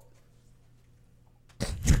so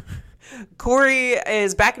Corey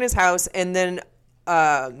is back in his house, and then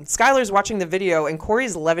Skylar's watching the video, and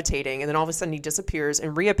Corey's levitating, and then all of a sudden he disappears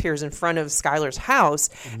and reappears in front of Skylar's house,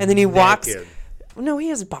 and then he walks. No, he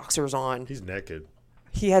has boxers on. He's naked.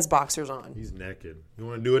 He has boxers on. He's naked. You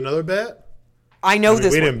want to do another bet? I know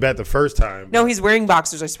this. We didn't bet the first time. No, he's wearing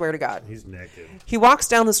boxers. I swear to God. He's naked. He walks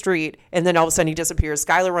down the street, and then all of a sudden he disappears.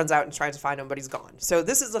 Skylar runs out and tries to find him, but he's gone. So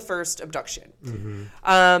this is the first abduction.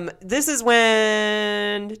 Mm-hmm. This is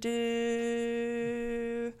when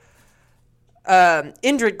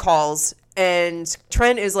Indrid calls, and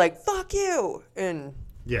Trent is like, "Fuck you!" and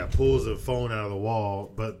pulls the phone out of the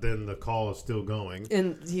wall, but then the call is still going.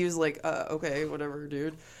 And he was like, "Okay, whatever,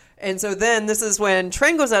 dude." And so then this is when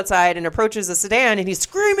Trent goes outside and approaches the sedan, and he's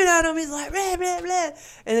screaming at him. He's like, blah, blah, blah.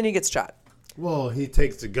 And then he gets shot. Well, he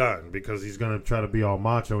takes the gun because he's going to try to be all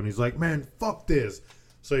macho. And he's like, man, fuck this.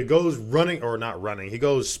 So he goes running, or not running. He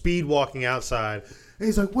goes speed walking outside. And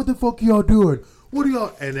he's like, what the fuck are y'all doing? What are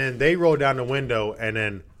y'all? And then they roll down the window and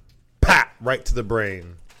then pap, right to the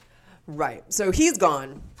brain. Right. So he's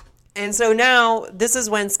gone. And so now this is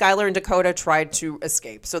when Skylar and Dakota tried to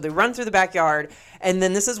escape. So they run through the backyard, and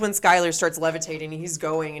then this is when Skylar starts levitating, and he's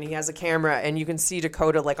going, and he has a camera, and you can see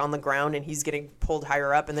Dakota like on the ground, and he's getting pulled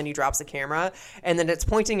higher up, and then he drops the camera, and then it's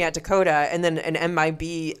pointing at Dakota, and then an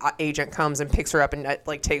MIB agent comes and picks her up and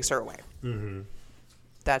like takes her away. Mm-hmm.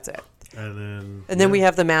 That's it. And then we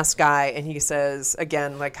have the masked guy, and he says,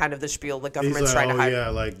 again, like kind of the spiel the government's trying to hide. Yeah,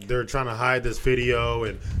 like they're trying to hide this video,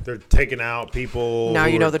 and they're taking out people. Now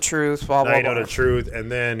you know the truth. Blah, blah, now you know the truth.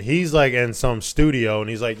 And then he's like in some studio, and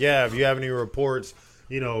he's like, yeah, if you have any reports,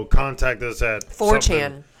 contact us at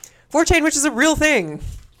 4chan. 4chan, which is a real thing.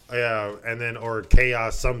 Yeah, and then, or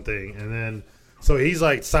Chaos something. And then, so he's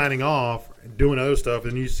like signing off, doing other stuff,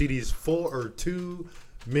 and you see these two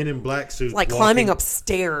men in black suits like climbing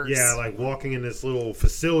upstairs. Yeah, like walking in this little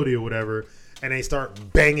facility or whatever, and they start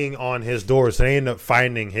banging on his door. So they end up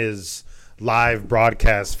finding his live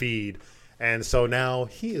broadcast feed, and so now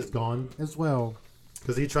he is gone as well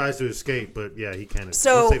because he tries to escape, but yeah, he can't.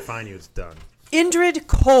 So once they find you, it's done. Indrid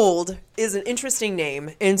Cold is an interesting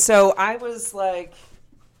name, and so I was like,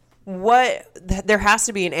 what? There has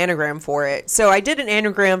to be an anagram for it. So I did an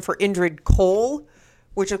anagram for Indrid Cole,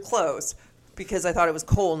 which is close, because I thought it was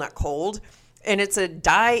coal, not cold. And it's a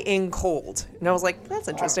die in cold. And I was like, that's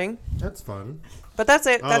interesting. That's fun. But that's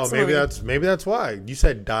it. That's maybe that's why. You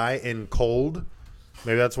said die in cold.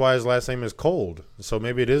 Maybe that's why his last name is Cold. So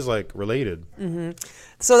maybe it is like related. Mm-hmm.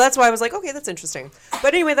 So that's why I was like, okay, that's interesting.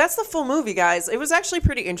 But anyway, that's the full movie, guys. It was actually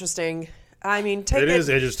pretty interesting. I mean, it is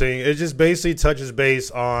interesting. It just basically touches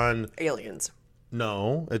base on aliens.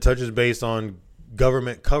 No, it touches base on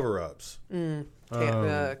government cover-ups.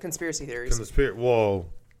 Conspiracy theories.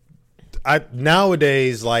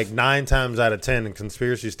 Nowadays, like 9 times out of 10,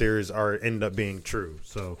 conspiracy theories end up being true.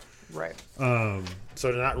 So right.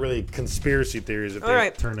 So they're not really conspiracy theories if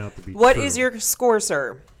they turn out to be. What true. is your score,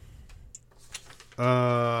 sir?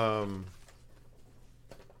 7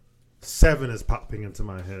 is popping into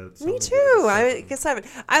my head. So me too. I guess 7.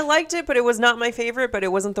 I liked it, but it was not my favorite. But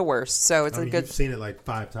it wasn't the worst. So it's a good. You've seen it like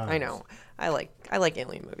 5 times. I know. I like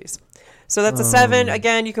alien movies. So that's a 7.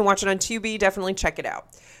 Again, you can watch it on Tubi. Definitely check it out.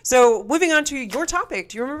 So moving on to your topic.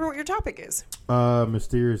 Do you remember what your topic is?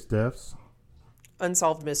 Mysterious deaths.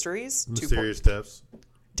 Unsolved mysteries. Mysterious deaths.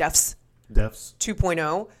 Deaths.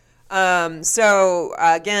 2.0. So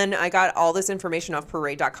again, I got all this information off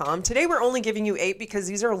parade.com. Today we're only giving you 8 because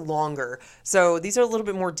these are longer. So these are a little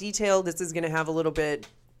bit more detailed. This is going to have a little bit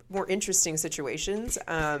more interesting situations.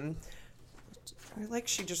 Like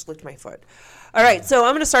she just licked my foot. All right, so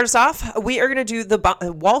I'm going to start us off. We are going to do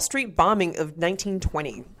the Wall Street bombing of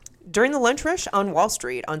 1920. During the lunch rush on Wall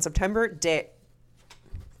Street on a September day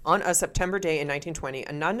in 1920,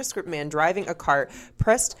 a nondescript man driving a cart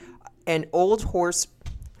pressed an old horse.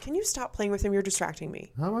 Can you stop playing with him? You're distracting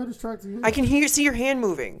me. How am I distracting you? I can see your hand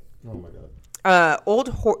moving. Oh my God. Old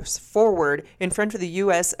horse forward in front of the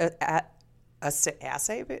U.S.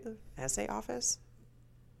 Assay office?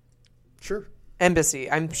 Sure. Embassy.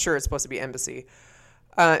 I'm sure it's supposed to be embassy.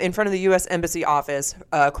 In front of the U.S. Embassy office,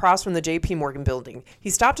 across from the J.P. Morgan building. He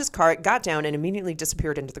stopped his cart, got down, and immediately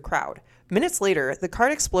disappeared into the crowd. Minutes later, the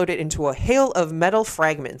cart exploded into a hail of metal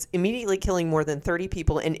fragments, immediately killing more than 30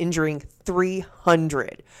 people and injuring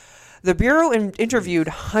 300. The Bureau interviewed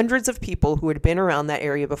hundreds of people who had been around that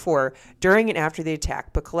area before, during, and after the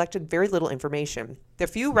attack, but collected very little information. The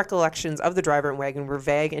few recollections of the driver and wagon were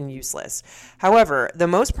vague and useless. However, the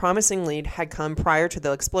most promising lead had come prior to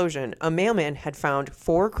the explosion. A mailman had found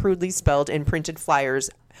 4 crudely spelled and printed flyers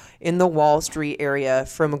in the Wall Street area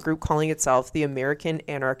from a group calling itself the American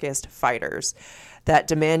Anarchist Fighters that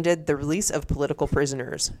demanded the release of political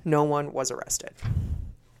prisoners. No one was arrested.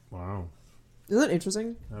 Wow. Isn't that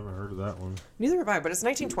interesting? I haven't heard of that one. Neither have I, but it's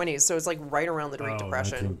 1920s, so it's like right around the Great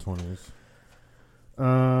Depression.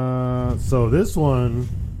 1920s. So this one...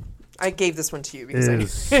 I gave this one to you because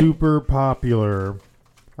is super popular.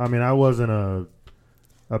 I mean, I wasn't a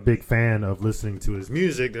big fan of listening to his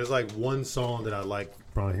music. There's like one song that I like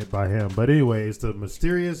by him. But anyway, it's the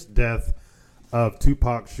mysterious death of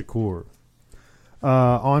Tupac Shakur.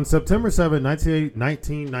 On September 7,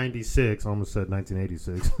 1996, almost said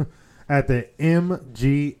 1986... at the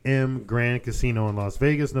MGM Grand Casino in Las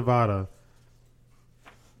Vegas, Nevada.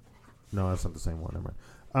 No, that's not the same one. Never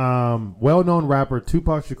mind. Well-known rapper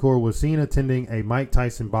Tupac Shakur was seen attending a Mike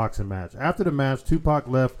Tyson boxing match. After the match, Tupac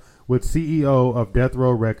left with CEO of Death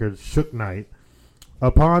Row Records, Suge Knight.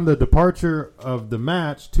 Upon the departure of the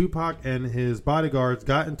match, Tupac and his bodyguards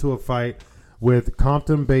got into a fight with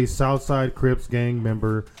Compton-based Southside Crips gang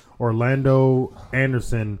member Orlando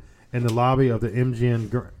Anderson in the lobby of the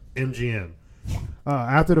MGM.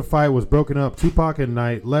 After the fight was broken up, Tupac and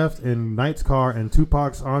Knight left in Knight's car and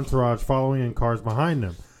Tupac's entourage following in cars behind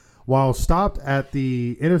them. While stopped at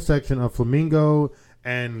the intersection of Flamingo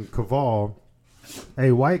and Caval,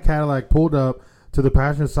 a white Cadillac pulled up to the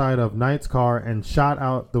passenger side of Knight's car and shot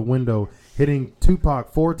out the window, hitting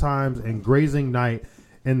Tupac 4 times and grazing Knight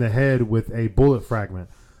in the head with a bullet fragment.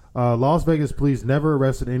 Las Vegas police never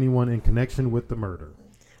arrested anyone in connection with the murder.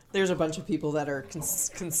 There's a bunch of people that are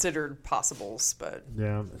considered possibles, but...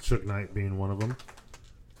 Yeah, Suge Knight being one of them.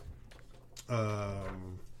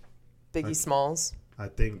 Biggie Smalls. I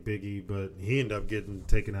think Biggie, but he ended up getting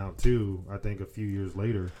taken out too, I think a few years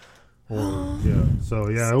later. Yeah. So,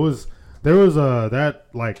 yeah, there was that,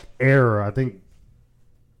 like, era, I think,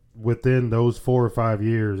 within those 4 or 5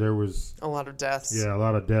 years, there was... a lot of deaths. Yeah, a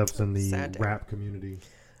lot of deaths in the rap community.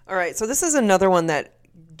 All right, so this is another one that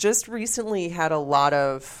just recently had a lot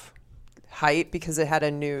of hype because it had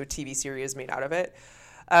a new TV series made out of it.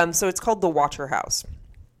 So it's called The Watcher House.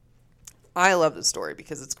 I love this story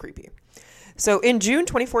because it's creepy. So in June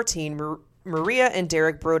 2014, Maria and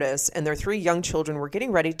Derek Brodus and their 3 young children were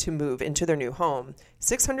getting ready to move into their new home,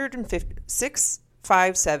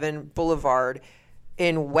 657 Boulevard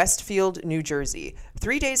in Westfield, New Jersey.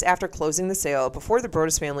 3 days after closing the sale, before the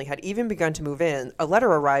Brodus family had even begun to move in, a letter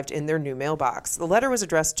arrived in their new mailbox. The letter was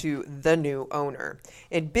addressed to the new owner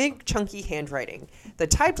in big, chunky handwriting. The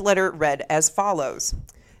typed letter read as follows: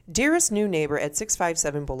 Dearest new neighbor at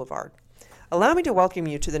 657 Boulevard, allow me to welcome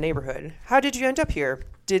you to the neighborhood. How did you end up here?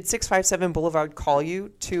 Did 657 Boulevard call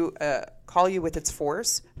you with its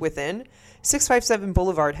force within? 657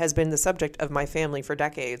 Boulevard has been the subject of my family for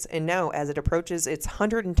decades, and now, as it approaches its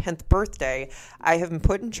 110th birthday, I have been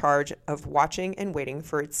put in charge of watching and waiting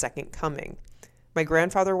for its second coming. My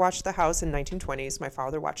grandfather watched the house in 1920s, my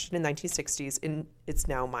father watched it in 1960s, and it's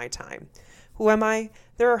now my time. Who am I?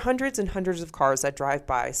 There are hundreds and hundreds of cars that drive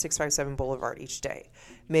by 657 Boulevard each day.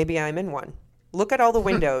 Maybe I'm in one. Look at all the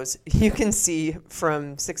windows you can see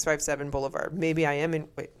from 657 Boulevard. Maybe I am in...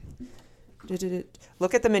 Wait.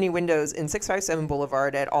 Look at the many windows in 657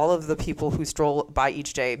 Boulevard at all of the people who stroll by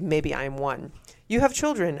each day. Maybe I am one. You have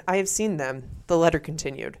children. I have seen them. The letter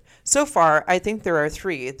continued. So far, I think there are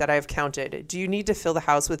 3 that I have counted. Do you need to fill the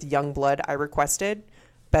house with young blood? I requested.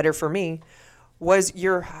 Better for me. Was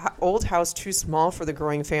your old house too small for the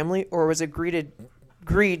growing family, or was it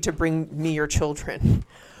agreed to bring me your children?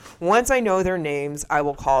 Once I know their names, I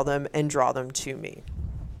will call them and draw them to me.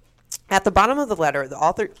 At the bottom of the letter, the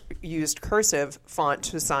author used cursive font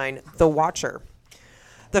to sign The Watcher.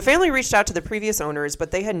 The family reached out to the previous owners,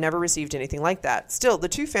 but they had never received anything like that. Still, the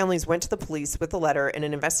two families went to the police with the letter and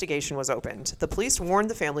an investigation was opened. The police warned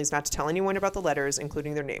the families not to tell anyone about the letters,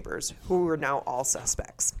 including their neighbors, who were now all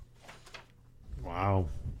suspects. Wow.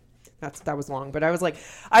 That was long, but I was like,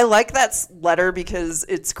 I like that letter because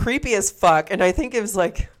it's creepy as fuck, and I think it was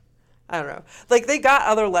like, I don't know. Like, they got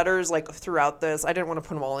other letters, like, throughout this. I didn't want to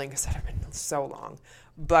put them all in because it had been so long.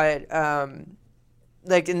 But,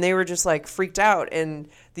 like, and they were just, like, freaked out. And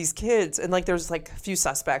these kids, and, like, there's, like, a few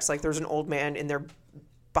suspects. Like, there's an old man in their,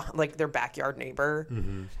 like, their backyard neighbor.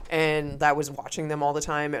 Mm-hmm. And that was watching them all the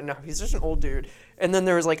time. And no, he's just an old dude. And then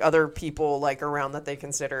there was, like, other people, like, around that they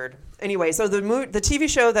considered. Anyway, so the TV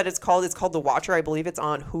show that it's called The Watcher. I believe it's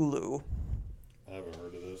on Hulu. I haven't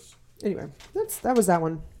heard of this. Anyway, that was that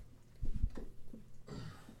one.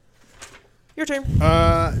 Your turn.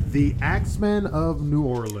 The Axemen of New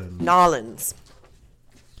Orleans. Nolans.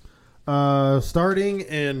 Starting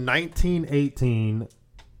in 1918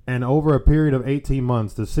 and over a period of 18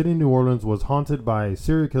 months, the city of New Orleans was haunted by a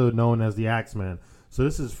serial killer known as the Axeman. So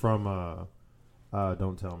this is from,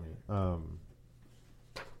 don't tell me.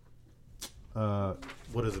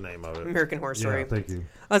 What is the name of it? American Horror Story. Yeah, thank you.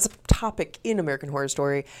 That's a topic in American Horror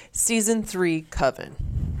Story. Season 3, Coven.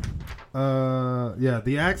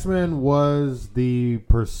 The Axeman was the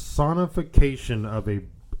personification of the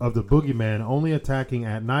boogeyman, only attacking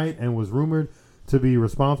at night, and was rumored to be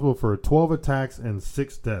responsible for 12 attacks and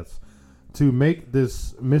 6 deaths. To make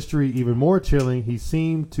this mystery even more chilling, he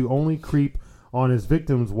seemed to only creep on his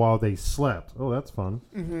victims while they slept. Oh, that's fun.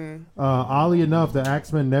 Mm-hmm. Oddly enough, the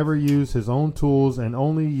Axeman never used his own tools and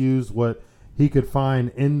only used what he could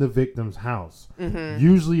find in the victim's house. Mm-hmm.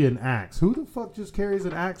 Usually an axe. Who the fuck just carries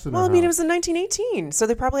an axe in their house? It was in 1918, so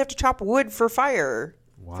they probably have to chop wood for fire,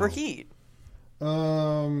 for heat.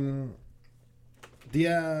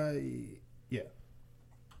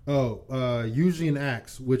 Usually an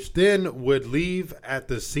axe, which then would leave at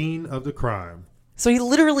the scene of the crime. So he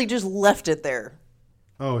literally just left it there.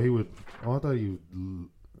 Oh, he would. Oh, I thought he would.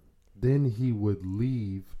 Then he would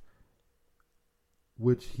leave,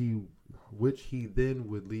 which he then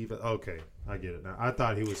would leave. Okay, I get it now. I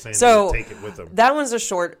thought he was saying he would take it with him. That one's a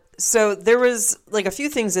short. So there was like a few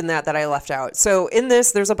things in that I left out. So in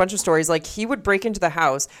this, there's a bunch of stories. Like he would break into the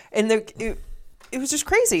house, and it was just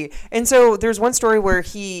crazy. And so there's one story where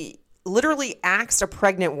he literally axed a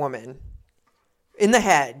pregnant woman in the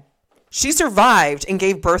head. She survived and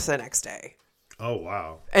gave birth the next day. Oh,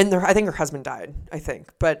 wow. And I think her husband died, I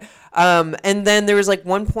think. But, and then there was like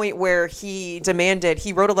one point where he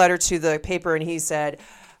wrote a letter to the paper and he said,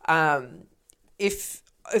 I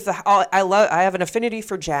have an affinity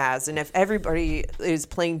for jazz, and if everybody is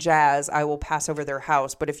playing jazz, I will pass over their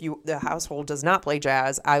house. But if the household does not play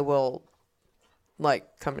jazz, I will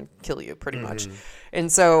like come and kill you pretty much.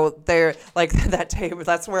 And so they're like that tape.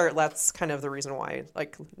 That's kind of the reason why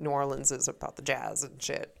like New Orleans is about the jazz and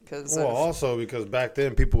shit. Also because back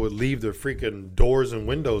then people would leave their freaking doors and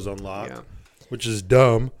windows unlocked, which is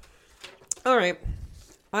dumb. All right.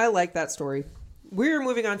 I like that story. We're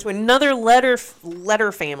moving on to another letter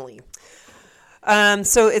family.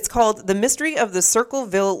 So it's called The Mystery of the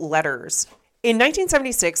Circleville Letters. In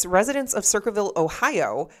 1976, residents of Circleville,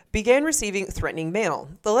 Ohio, began receiving threatening mail.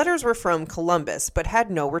 The letters were from Columbus, but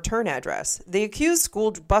had no return address. They accused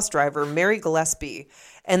school bus driver Mary Gillespie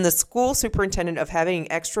and the school superintendent of having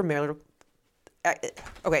extramarital...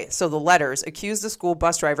 Okay, so the letters accused the school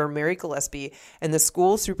bus driver Mary Gillespie and the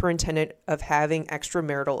school superintendent of having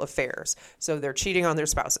extramarital affairs. So they're cheating on their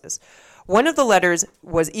spouses. One of the letters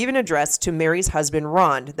was even addressed to Mary's husband,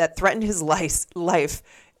 Ron, that threatened his life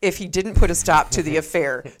if he didn't put a stop to the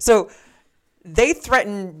affair. So they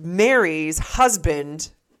threatened Mary's husband.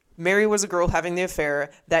 Mary was a girl having the affair,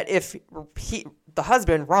 that if the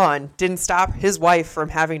husband, Ron, didn't stop his wife from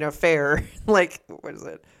having an affair, like, what is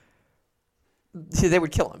it? They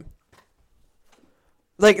would kill him.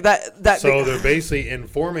 Like that. So they're basically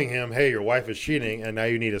informing him, hey, your wife is cheating and now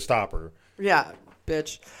you need to stop her. Yeah,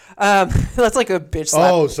 bitch. That's like a bitch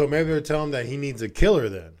slap. Oh, so maybe they're telling him that he needs to kill her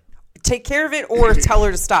then. Take care of it or tell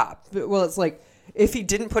her to stop. Well, it's like if he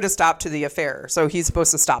didn't put a stop to the affair, so he's supposed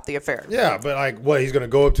to stop the affair. Yeah, but like what? He's going to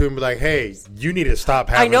go up to him and be like, hey, you need to stop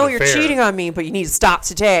having an affair. I know you're cheating on me, but you need to stop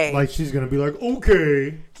today. Like she's going to be like,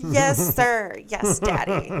 okay. Yes, sir. Yes,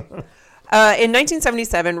 daddy. In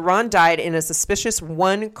 1977, Ron died in a suspicious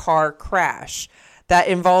one-car crash that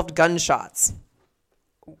involved gunshots.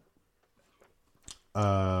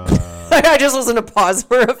 I just wasn't a pause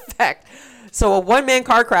for effect. So a one-man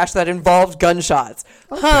car crash that involved gunshots.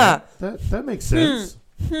 Okay. Huh. That makes sense.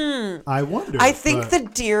 I wonder. I think the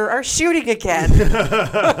deer are shooting again.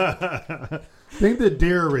 think the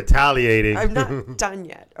deer are retaliating. I'm not done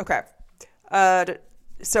yet. Okay.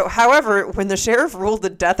 So, however, when the sheriff ruled the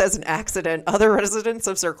death as an accident, other residents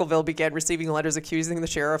of Circleville began receiving letters accusing the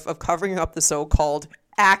sheriff of covering up the so-called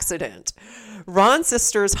accident. Ron's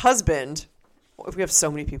sister's husband, we have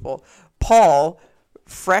so many people, Paul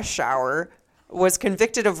Freshour, was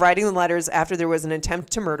convicted of writing the letters after there was an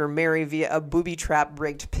attempt to murder Mary via a booby-trap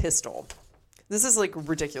rigged pistol. This is, like,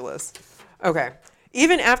 ridiculous. Okay.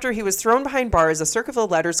 Even after he was thrown behind bars, the Circleville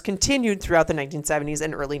letters continued throughout the 1970s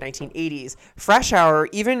and early 1980s. Freshour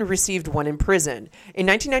even received one in prison. In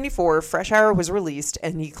 1994, Freshour was released,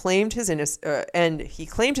 and he claimed his innocence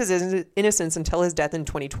until his death in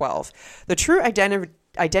 2012. The true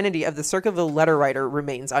identity of the Circleville letter writer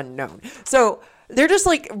remains unknown. So they're just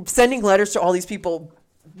like sending letters to all these people,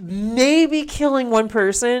 maybe killing one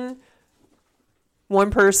person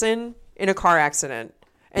in a car accident.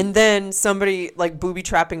 And then somebody like booby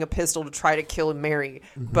trapping a pistol to try to kill Mary.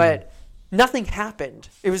 Mm-hmm. But nothing happened.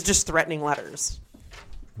 It was just threatening letters.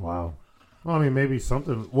 Wow. Well, I mean, maybe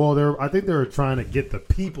something. Well, I think they were trying to get the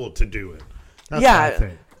people to do it. That's yeah. what I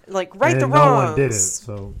think. Like, right the wrongs. No one did it.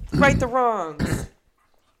 So right the wrongs.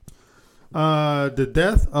 The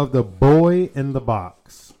death of the boy in the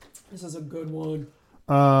box. This is a good one.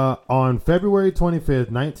 On February 25th,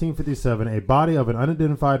 1957, a body of an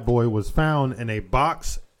unidentified boy was found in a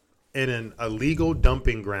box in an illegal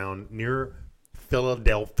dumping ground near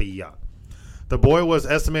Philadelphia. The boy was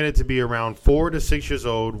estimated to be around 4 to 6 years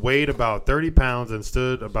old, weighed about 30 pounds, and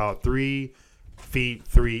stood about 3 feet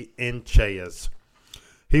 3 inches.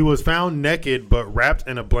 He was found naked but wrapped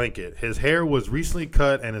in a blanket. His hair was recently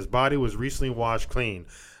cut and his body was recently washed clean.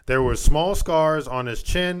 There were small scars on his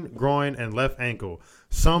chin, groin, and left ankle,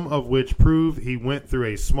 some of which prove he went through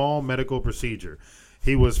a small medical procedure.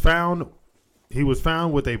 He was found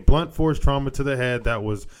with a blunt force trauma to the head that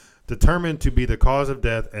was determined to be the cause of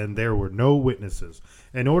death, and there were no witnesses.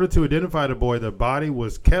 In order to identify the boy, the body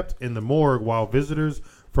was kept in the morgue while visitors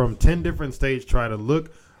from 10 different states tried to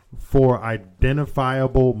look for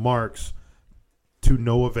identifiable marks to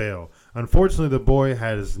no avail. Unfortunately, the boy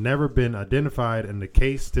has never been identified, and the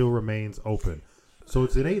case still remains open. So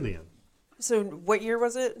it's an alien. So what year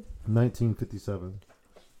was it? 1957.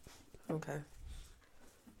 Okay.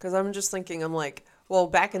 Because I'm just thinking, I'm like, well,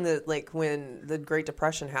 back in the, like, when the Great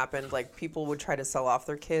Depression happened, like, people would try to sell off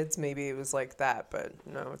their kids. Maybe it was like that, but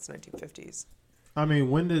no, it's 1950s. I mean,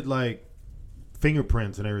 when did, like,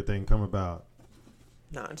 fingerprints and everything come about?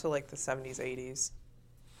 Not until, like, the 70s, 80s.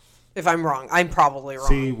 If I'm wrong, I'm probably wrong.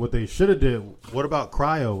 See, what they should have did, what about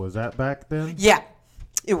cryo? Was that back then? Yeah,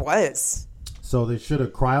 it was. So they should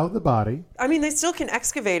have cryoed the body. I mean, they still can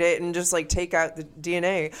excavate it and just, like, take out the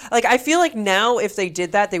DNA. Like, I feel like now if they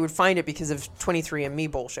did that, they would find it because of 23andMe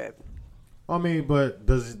bullshit. I mean, but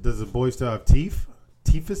does the boy still have teeth?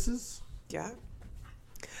 Teethuses? Yeah.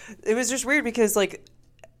 It was just weird because, like,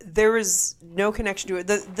 there was no connection to it.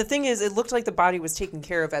 The thing is, it looked like the body was taken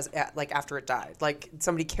care of after it died. Like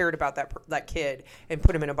somebody cared about that kid and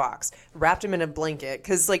put him in a box, wrapped him in a blanket,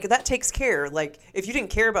 because like that takes care. Like if you didn't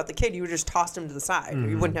care about the kid, you would just tossed him to the side.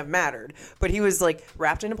 Mm-hmm. It wouldn't have mattered. But he was like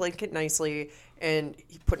wrapped in a blanket nicely and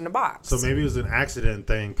he put in a box. So maybe it was an accident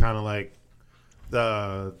thing, kind of like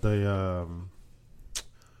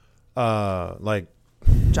like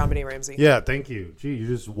JonBenet Ramsey. Yeah, thank you. Gee, you're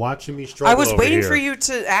just watching me struggle. I was waiting here for you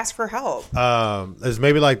to ask for help. It's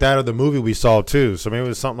maybe like that or the movie we saw too. So maybe it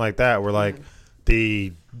was something like that where like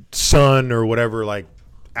the son or whatever like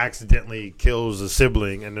accidentally kills a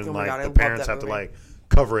sibling, and then the parents have to like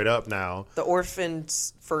cover it up now. The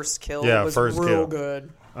orphan's first kill was first real kill. Good.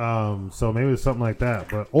 So maybe it's something like that.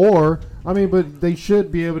 But they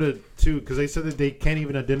should be able to because they said that they can't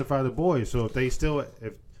even identify the boy. So if they still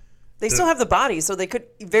have the body, so they could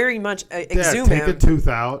very much exhume him. Take a tooth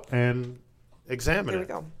out and examine it. There we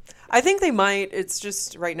go. I think they might. It's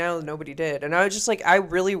just right now nobody did, and I was just like, I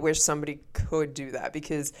really wish somebody could do that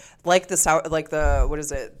because,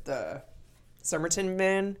 the Somerton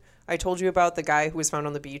man I told you about, the guy who was found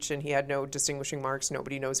on the beach and he had no distinguishing marks.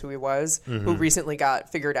 Nobody knows who he was. Mm-hmm. Who recently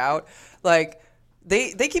got figured out. Like.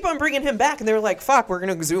 They keep on bringing him back, and they were like, fuck, we're going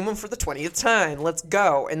to exhume him for the 20th time. Let's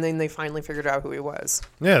go. And then they finally figured out who he was.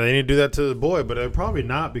 Yeah, they need to do that to the boy, but probably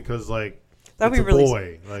not because, like, that'd it's be really,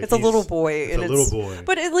 boy. Like, it's a little boy. It's a little boy.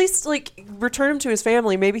 But at least, like, return him to his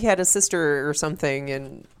family. Maybe he had a sister or something,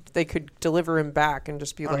 and they could deliver him back and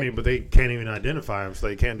just be like... I mean, but they can't even identify him, so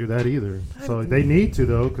they can't do that either. So they need to,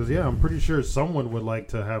 though, because, I'm pretty sure someone would like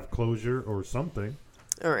to have closure or something.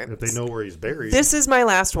 All right. If they know where he's buried. This is my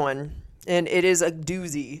last one. And it is a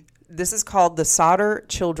doozy. This is called the Sodder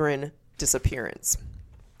Children Disappearance.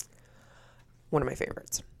 One of my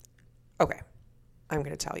favorites. Okay. I'm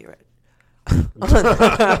going to tell you it.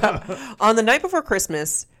 On the night before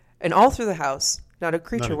Christmas, and all through the house, not a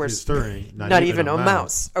creature was stirring. Not even a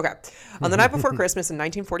mouse. Okay. On the night before Christmas in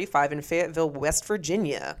 1945 in Fayetteville, West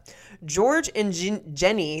Virginia, George and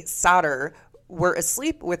Jenny Sauter were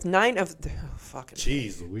asleep with 9 of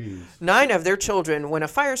their children when a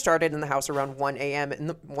fire started in the house around 1 a.m. in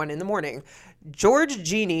the morning. George,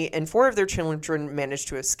 Jeannie, and 4 of their children managed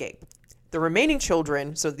to escape. The remaining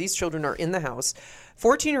children, so these children are in the house,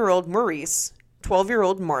 14-year-old Maurice,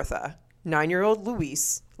 12-year-old Martha, 9-year-old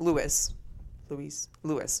Louis,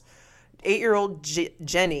 8-year-old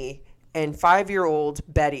Jenny, and 5-year-old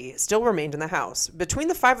Betty still remained in the house. Between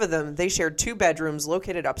the 5 of them, they shared 2 bedrooms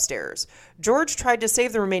located upstairs. George tried to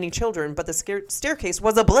save the remaining children, but the staircase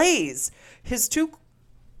was ablaze. His 2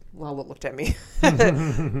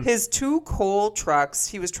 coal trucks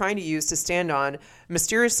he was trying to use to stand on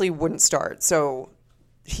mysteriously wouldn't start. So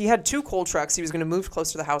he had 2 coal trucks. He was going to move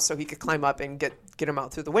close to the house so he could climb up and get them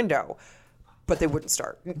out through the window. But they wouldn't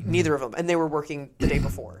start. Neither of them. And they were working the day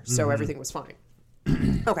before. So everything was fine.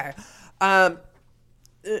 Okay.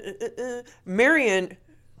 Marion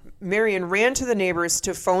ran to the neighbors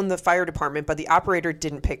to phone the fire department, but the operator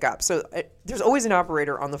didn't pick up. So there's always an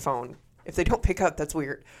operator on the phone. If they don't pick up, that's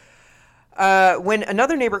weird. When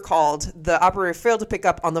another neighbor called, the operator failed to pick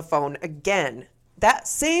up on the phone again. That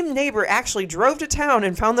same neighbor actually drove to town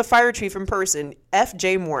and found the fire chief in person,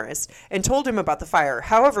 F.J. Morris, and told him about the fire.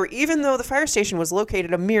 However, even though the fire station was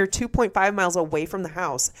located a mere 2.5 miles away from the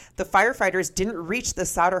house, the firefighters didn't reach the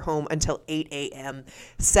Sauter home until 8 a.m.,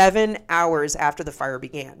 7 hours after the fire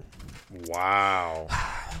began. Wow.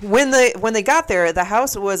 When they got there, the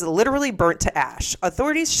house was literally burnt to ash.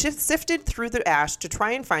 Authorities sifted through the ash to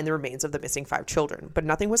try and find the remains of the missing 5 children, but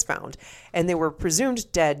nothing was found, and they were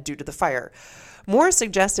presumed dead due to the fire. Morris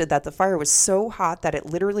suggested that the fire was so hot that it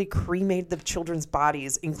literally cremated the children's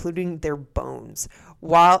bodies, including their bones.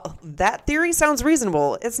 While that theory sounds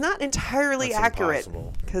reasonable, it's not entirely accurate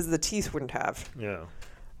because the teeth wouldn't have. Yeah.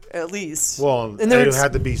 At least. Well, it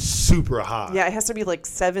had to be super hot. Yeah, it has to be like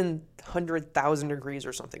 700,000 degrees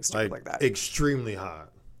or something stupid like that. Extremely hot.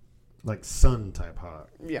 Like sun type hot.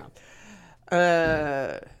 Yeah.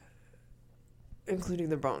 Including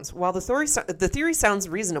the bones. While the theory sounds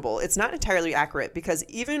reasonable, it's not entirely accurate because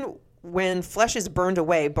even when flesh is burned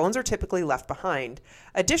away, bones are typically left behind.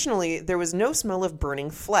 Additionally, there was no smell of burning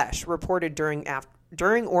flesh reported during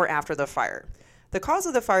or after the fire. The cause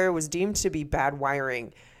of the fire was deemed to be bad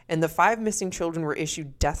wiring, and the 5 missing children were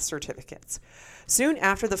issued death certificates. Soon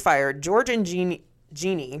after the fire, George and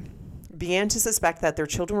Jeannie began to suspect that their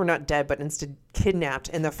children were not dead but instead kidnapped,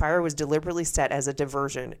 and the fire was deliberately set as a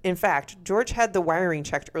diversion. In fact, George had the wiring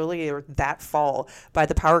checked earlier that fall by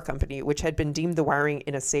the power company, which had been deemed the wiring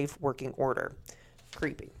in a safe working order.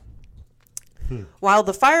 Creepy. While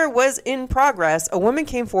the fire was in progress, a woman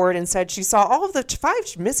came forward and said she saw all of the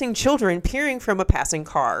 5 missing children peering from a passing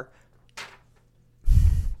car.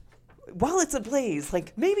 While it's ablaze,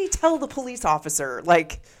 maybe tell the police officer,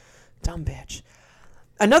 dumb bitch.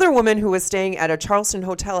 Another woman who was staying at a Charleston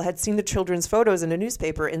hotel had seen the children's photos in a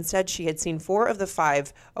newspaper and said she had seen 4 of the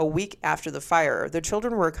 5 a week after the fire. The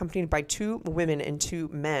children were accompanied by 2 women and 2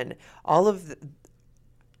 men, all of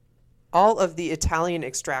the Italian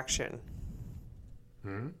extraction. I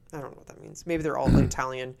don't know what that means. Maybe they're all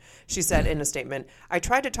Italian. She said in a statement, "I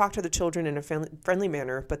tried to talk to the children in a friendly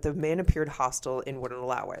manner, but the man appeared hostile and wouldn't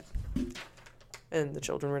allow it." And the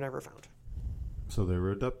children were never found. So they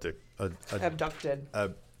were abducted.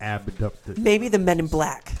 Abducted. Maybe the men in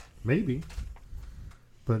black. Maybe.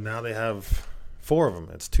 But now they have 4 of them.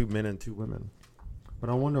 It's 2 men and 2 women. But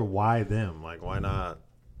I wonder why them? Why not?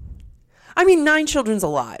 I mean, 9 children's a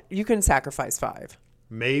lot. You can sacrifice 5.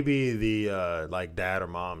 Maybe the dad or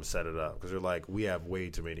mom set it up because they're like, we have way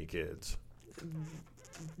too many kids.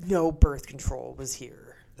 No birth control was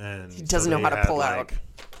here. And he doesn't know how to pull out.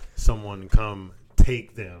 Someone come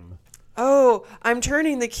take them. Oh, I'm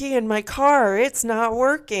turning the key in my car. It's not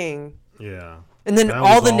working. Yeah. And then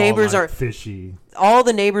all the neighbors are fishy. All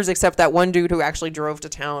the neighbors except that one dude who actually drove to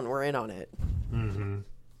town were in on it. Mm-hmm.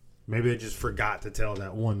 Maybe they just forgot to tell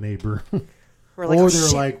that one neighbor. Or they're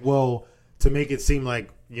like, well, to make it seem like,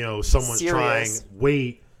 someone's serious. trying,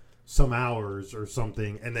 wait some hours or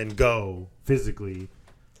something, and then go physically.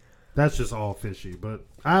 That's just all fishy. But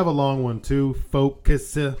I have a long one, too.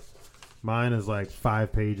 Focus. Mine is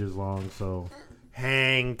 5 pages long, so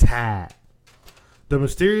hang tight. The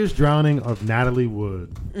mysterious drowning of Natalie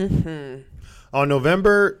Wood. Mm-hmm. On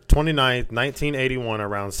November 29th, 1981,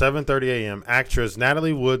 around 7:30 a.m., actress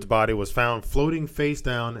Natalie Wood's body was found floating face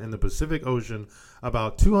down in the Pacific Ocean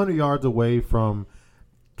about 200 yards away from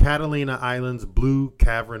Catalina Island's Blue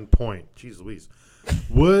Cavern Point. Jeez Louise.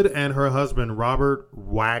 Wood and her husband, Robert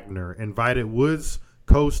Wagner, invited Wood's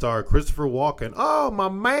co-star, Christopher Walken. Oh, my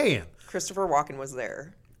man. Christopher Walken was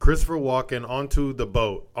there. Christopher Walken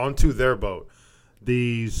onto their boat,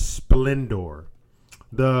 the Splendor.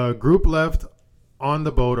 The group left on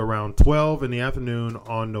the boat around 12 in the afternoon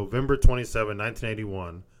on November 27,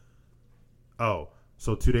 1981. Oh,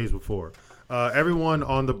 so 2 days before. Everyone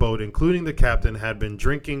on the boat, including the captain, had been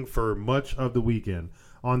drinking for much of the weekend.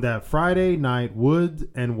 On that Friday night, Wood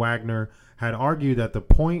and Wagner had argued at the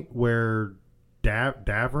point where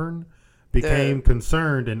Davern became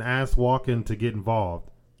concerned and asked Walken to get involved.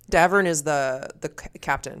 Davern is the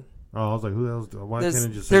captain. Oh, I was like, who else? Why can't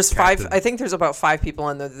it just say There's captain? 5. I think there's about 5 people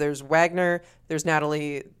on there. There's Wagner. There's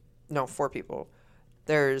Natalie. No, 4 people.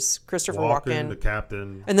 There's Christopher Walken, the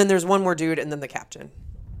captain, and then there's one more dude, and then the captain.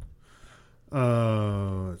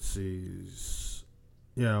 Let's see.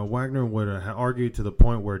 Yeah, Wagner would have argued to the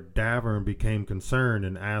point where Davern became concerned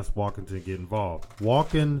and asked Walken to get involved.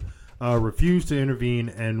 Walken refused to intervene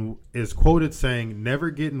and is quoted saying, "Never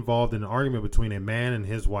get involved in an argument between a man and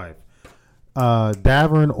his wife."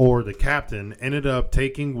 Davern, or the captain, ended up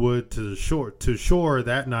taking Wood to shore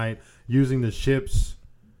that night using the ship's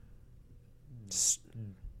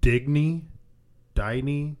dinghy.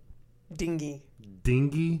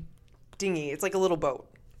 It's like a little boat.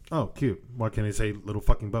 Oh, cute. Why can't they say little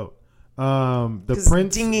fucking boat? The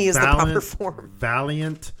Prince dinghy is the proper form.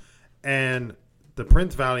 Valiant, and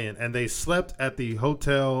they slept at the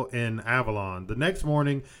hotel in Avalon. The next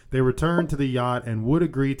morning, they returned to the yacht, and Wood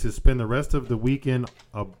agreed to spend the rest of the weekend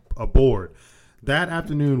aboard. That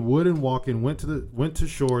afternoon, Wood and Walken went to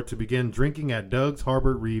shore to begin drinking at Doug's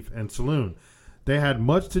Harbor Reef and Saloon. They had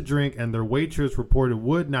much to drink, and their waitress reported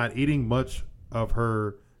Wood not eating much of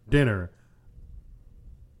her dinner.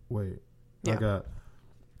 Wait, yeah. I got.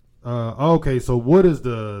 Okay, so Wood is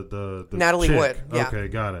the Natalie chick. Wood. Yeah. Okay,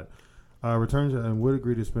 got it. Returns and Wood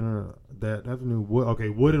agreed to spend that afternoon. Wood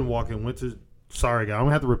and Walken went to. Sorry, guys, I'm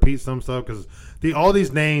gonna have to repeat some stuff because all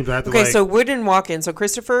these names I have to. Okay, so Wood and Walken. So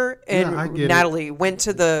Christopher and Natalie went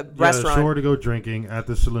to the restaurant. Shore to go drinking at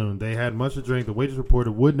the saloon. They had much to drink. The waitress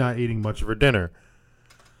reported Wood not eating much of her dinner.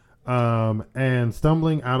 And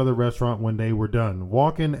stumbling out of the restaurant when they were done.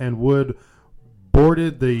 Walken and Wood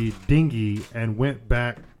boarded the dinghy and went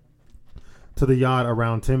back to the yacht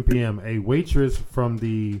around 10 p.m. A waitress from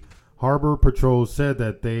the harbor patrol said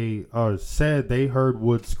that they heard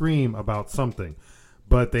Wood scream about something,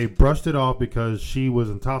 but they brushed it off because she was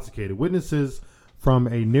intoxicated. Witnesses from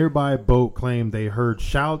a nearby boat claimed they heard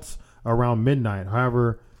shouts around midnight.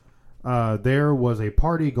 However, there was a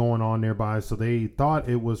party going on nearby, so they thought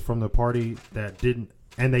it was from the party they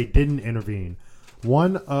didn't intervene.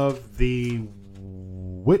 One of the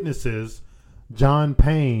witnesses, John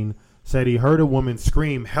Payne, said he heard a woman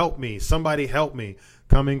scream, "Help me, somebody help me,"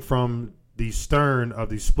 coming from the stern of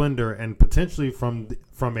the Splendor and potentially from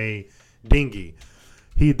a dinghy.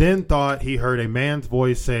 He then thought he heard a man's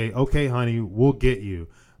voice say, "Okay, honey, we'll get you."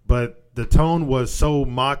 But the tone was so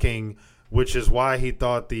mocking, which is why he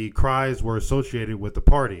thought the cries were associated with the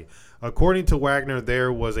party. According to Wagner,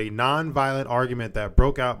 there was a non-violent argument that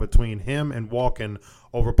broke out between him and Walken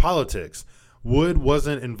over politics. Wood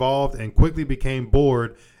wasn't involved and quickly became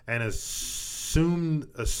bored and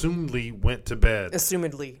assumedly went to bed.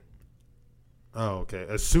 Assumedly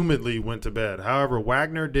went to bed. However,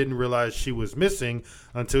 Wagner didn't realize she was missing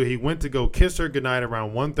until he went to go kiss her goodnight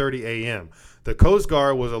around 1:30 a.m. The Coast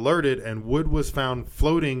Guard was alerted and Wood was found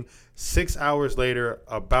floating 6 hours later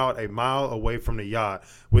about a mile away from the yacht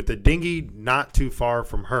with the dinghy not too far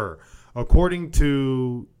from her. According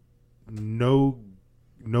to Noguchi,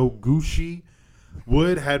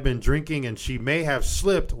 Wood had been drinking and she may have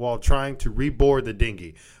slipped while trying to reboard the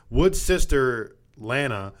dinghy. Wood's sister,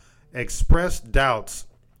 Lana, expressed doubts,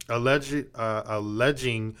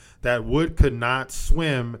 alleging that Wood could not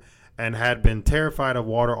swim and had been terrified of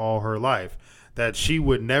water all her life, that she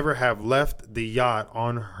would never have left the yacht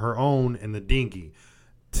on her own in the dinghy.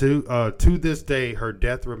 To this day, her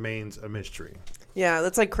death remains a mystery. Yeah,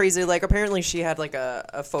 that's like crazy. Like apparently she had like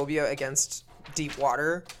a phobia against deep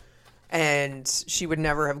water. And she would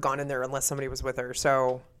never have gone in there unless somebody was with her.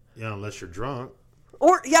 So yeah, unless you're drunk.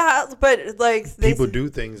 Or yeah, but like people do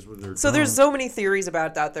things when they're drunk. So there's so many theories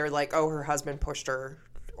about that. They're like, oh, her husband pushed her,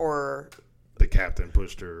 or the captain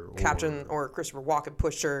pushed her, or Christopher Walken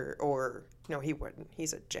pushed her, or no, he wouldn't.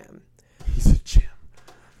 He's a gem.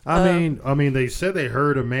 I mean, they said they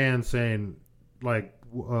heard a man saying like,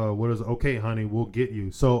 what is okay, honey, we'll get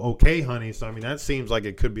you. So okay, honey. So I mean, that seems like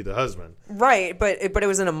it could be the husband, right? But it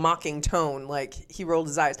was in a mocking tone. Like he rolled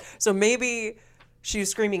his eyes. So maybe she was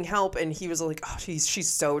screaming help, and he was like, oh, she's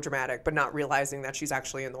so dramatic, but not realizing that she's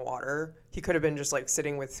actually in the water. He could have been just like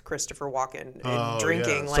sitting with Christopher Walken and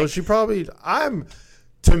drinking. Yeah. Like, so she probably,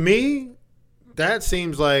 to me, that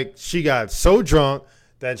seems like she got so drunk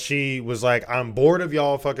that she was like, I'm bored of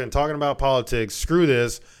y'all fucking talking about politics. Screw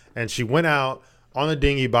this. And she went out on the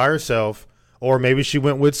dinghy by herself, or maybe she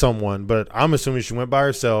went with someone, but I'm assuming she went by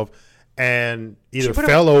herself and either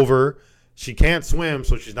fell over. She can't swim,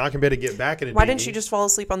 so she's not going to be able to get back in the Why dinghy. didn't she just fall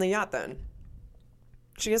asleep on the yacht then?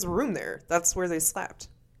 She has a room there. That's where they slept.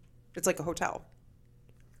 It's like a hotel.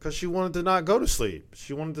 Because she wanted to not go to sleep.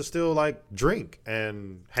 She wanted to still, like, drink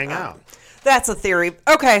and hang out. That's a theory.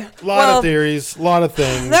 Okay. A lot of theories, a lot of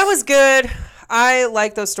things. That was good. I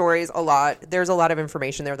like those stories a lot. There's a lot of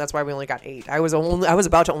information there. That's why we only got 8. I was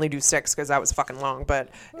about to only do 6 because that was fucking long. But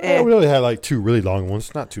we only had like 2 really long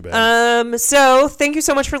ones. Not too bad. So thank you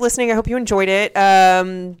so much for listening. I hope you enjoyed it.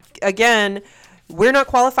 Again, We're Not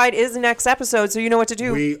Qualified is the next episode, so you know what to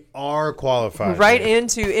do. We are qualified. Right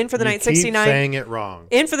into In for the Night 69. Keep saying it wrong.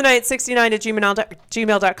 In for the Night 69 at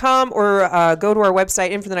gmail.com, or go to our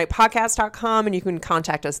website, inforthenightpodcast.com, and you can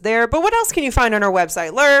contact us there. But what else can you find on our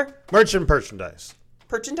website, Lur? Merch and merchandise.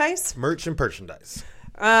 Merchandise? Merch and merchandise.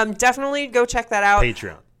 Definitely go check that out.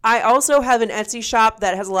 Patreon. I also have an Etsy shop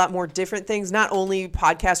that has a lot more different things, not only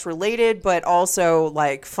podcast related, but also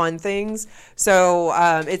like fun things. So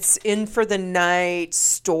it's In for the Night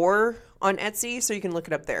store on Etsy, so you can look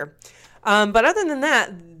it up there. But other than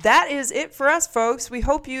that, that is it for us, folks. We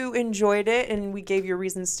hope you enjoyed it and we gave you a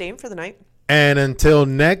reason to stay in for the night. And until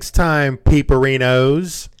next time,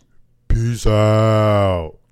 peeperinos, peace out.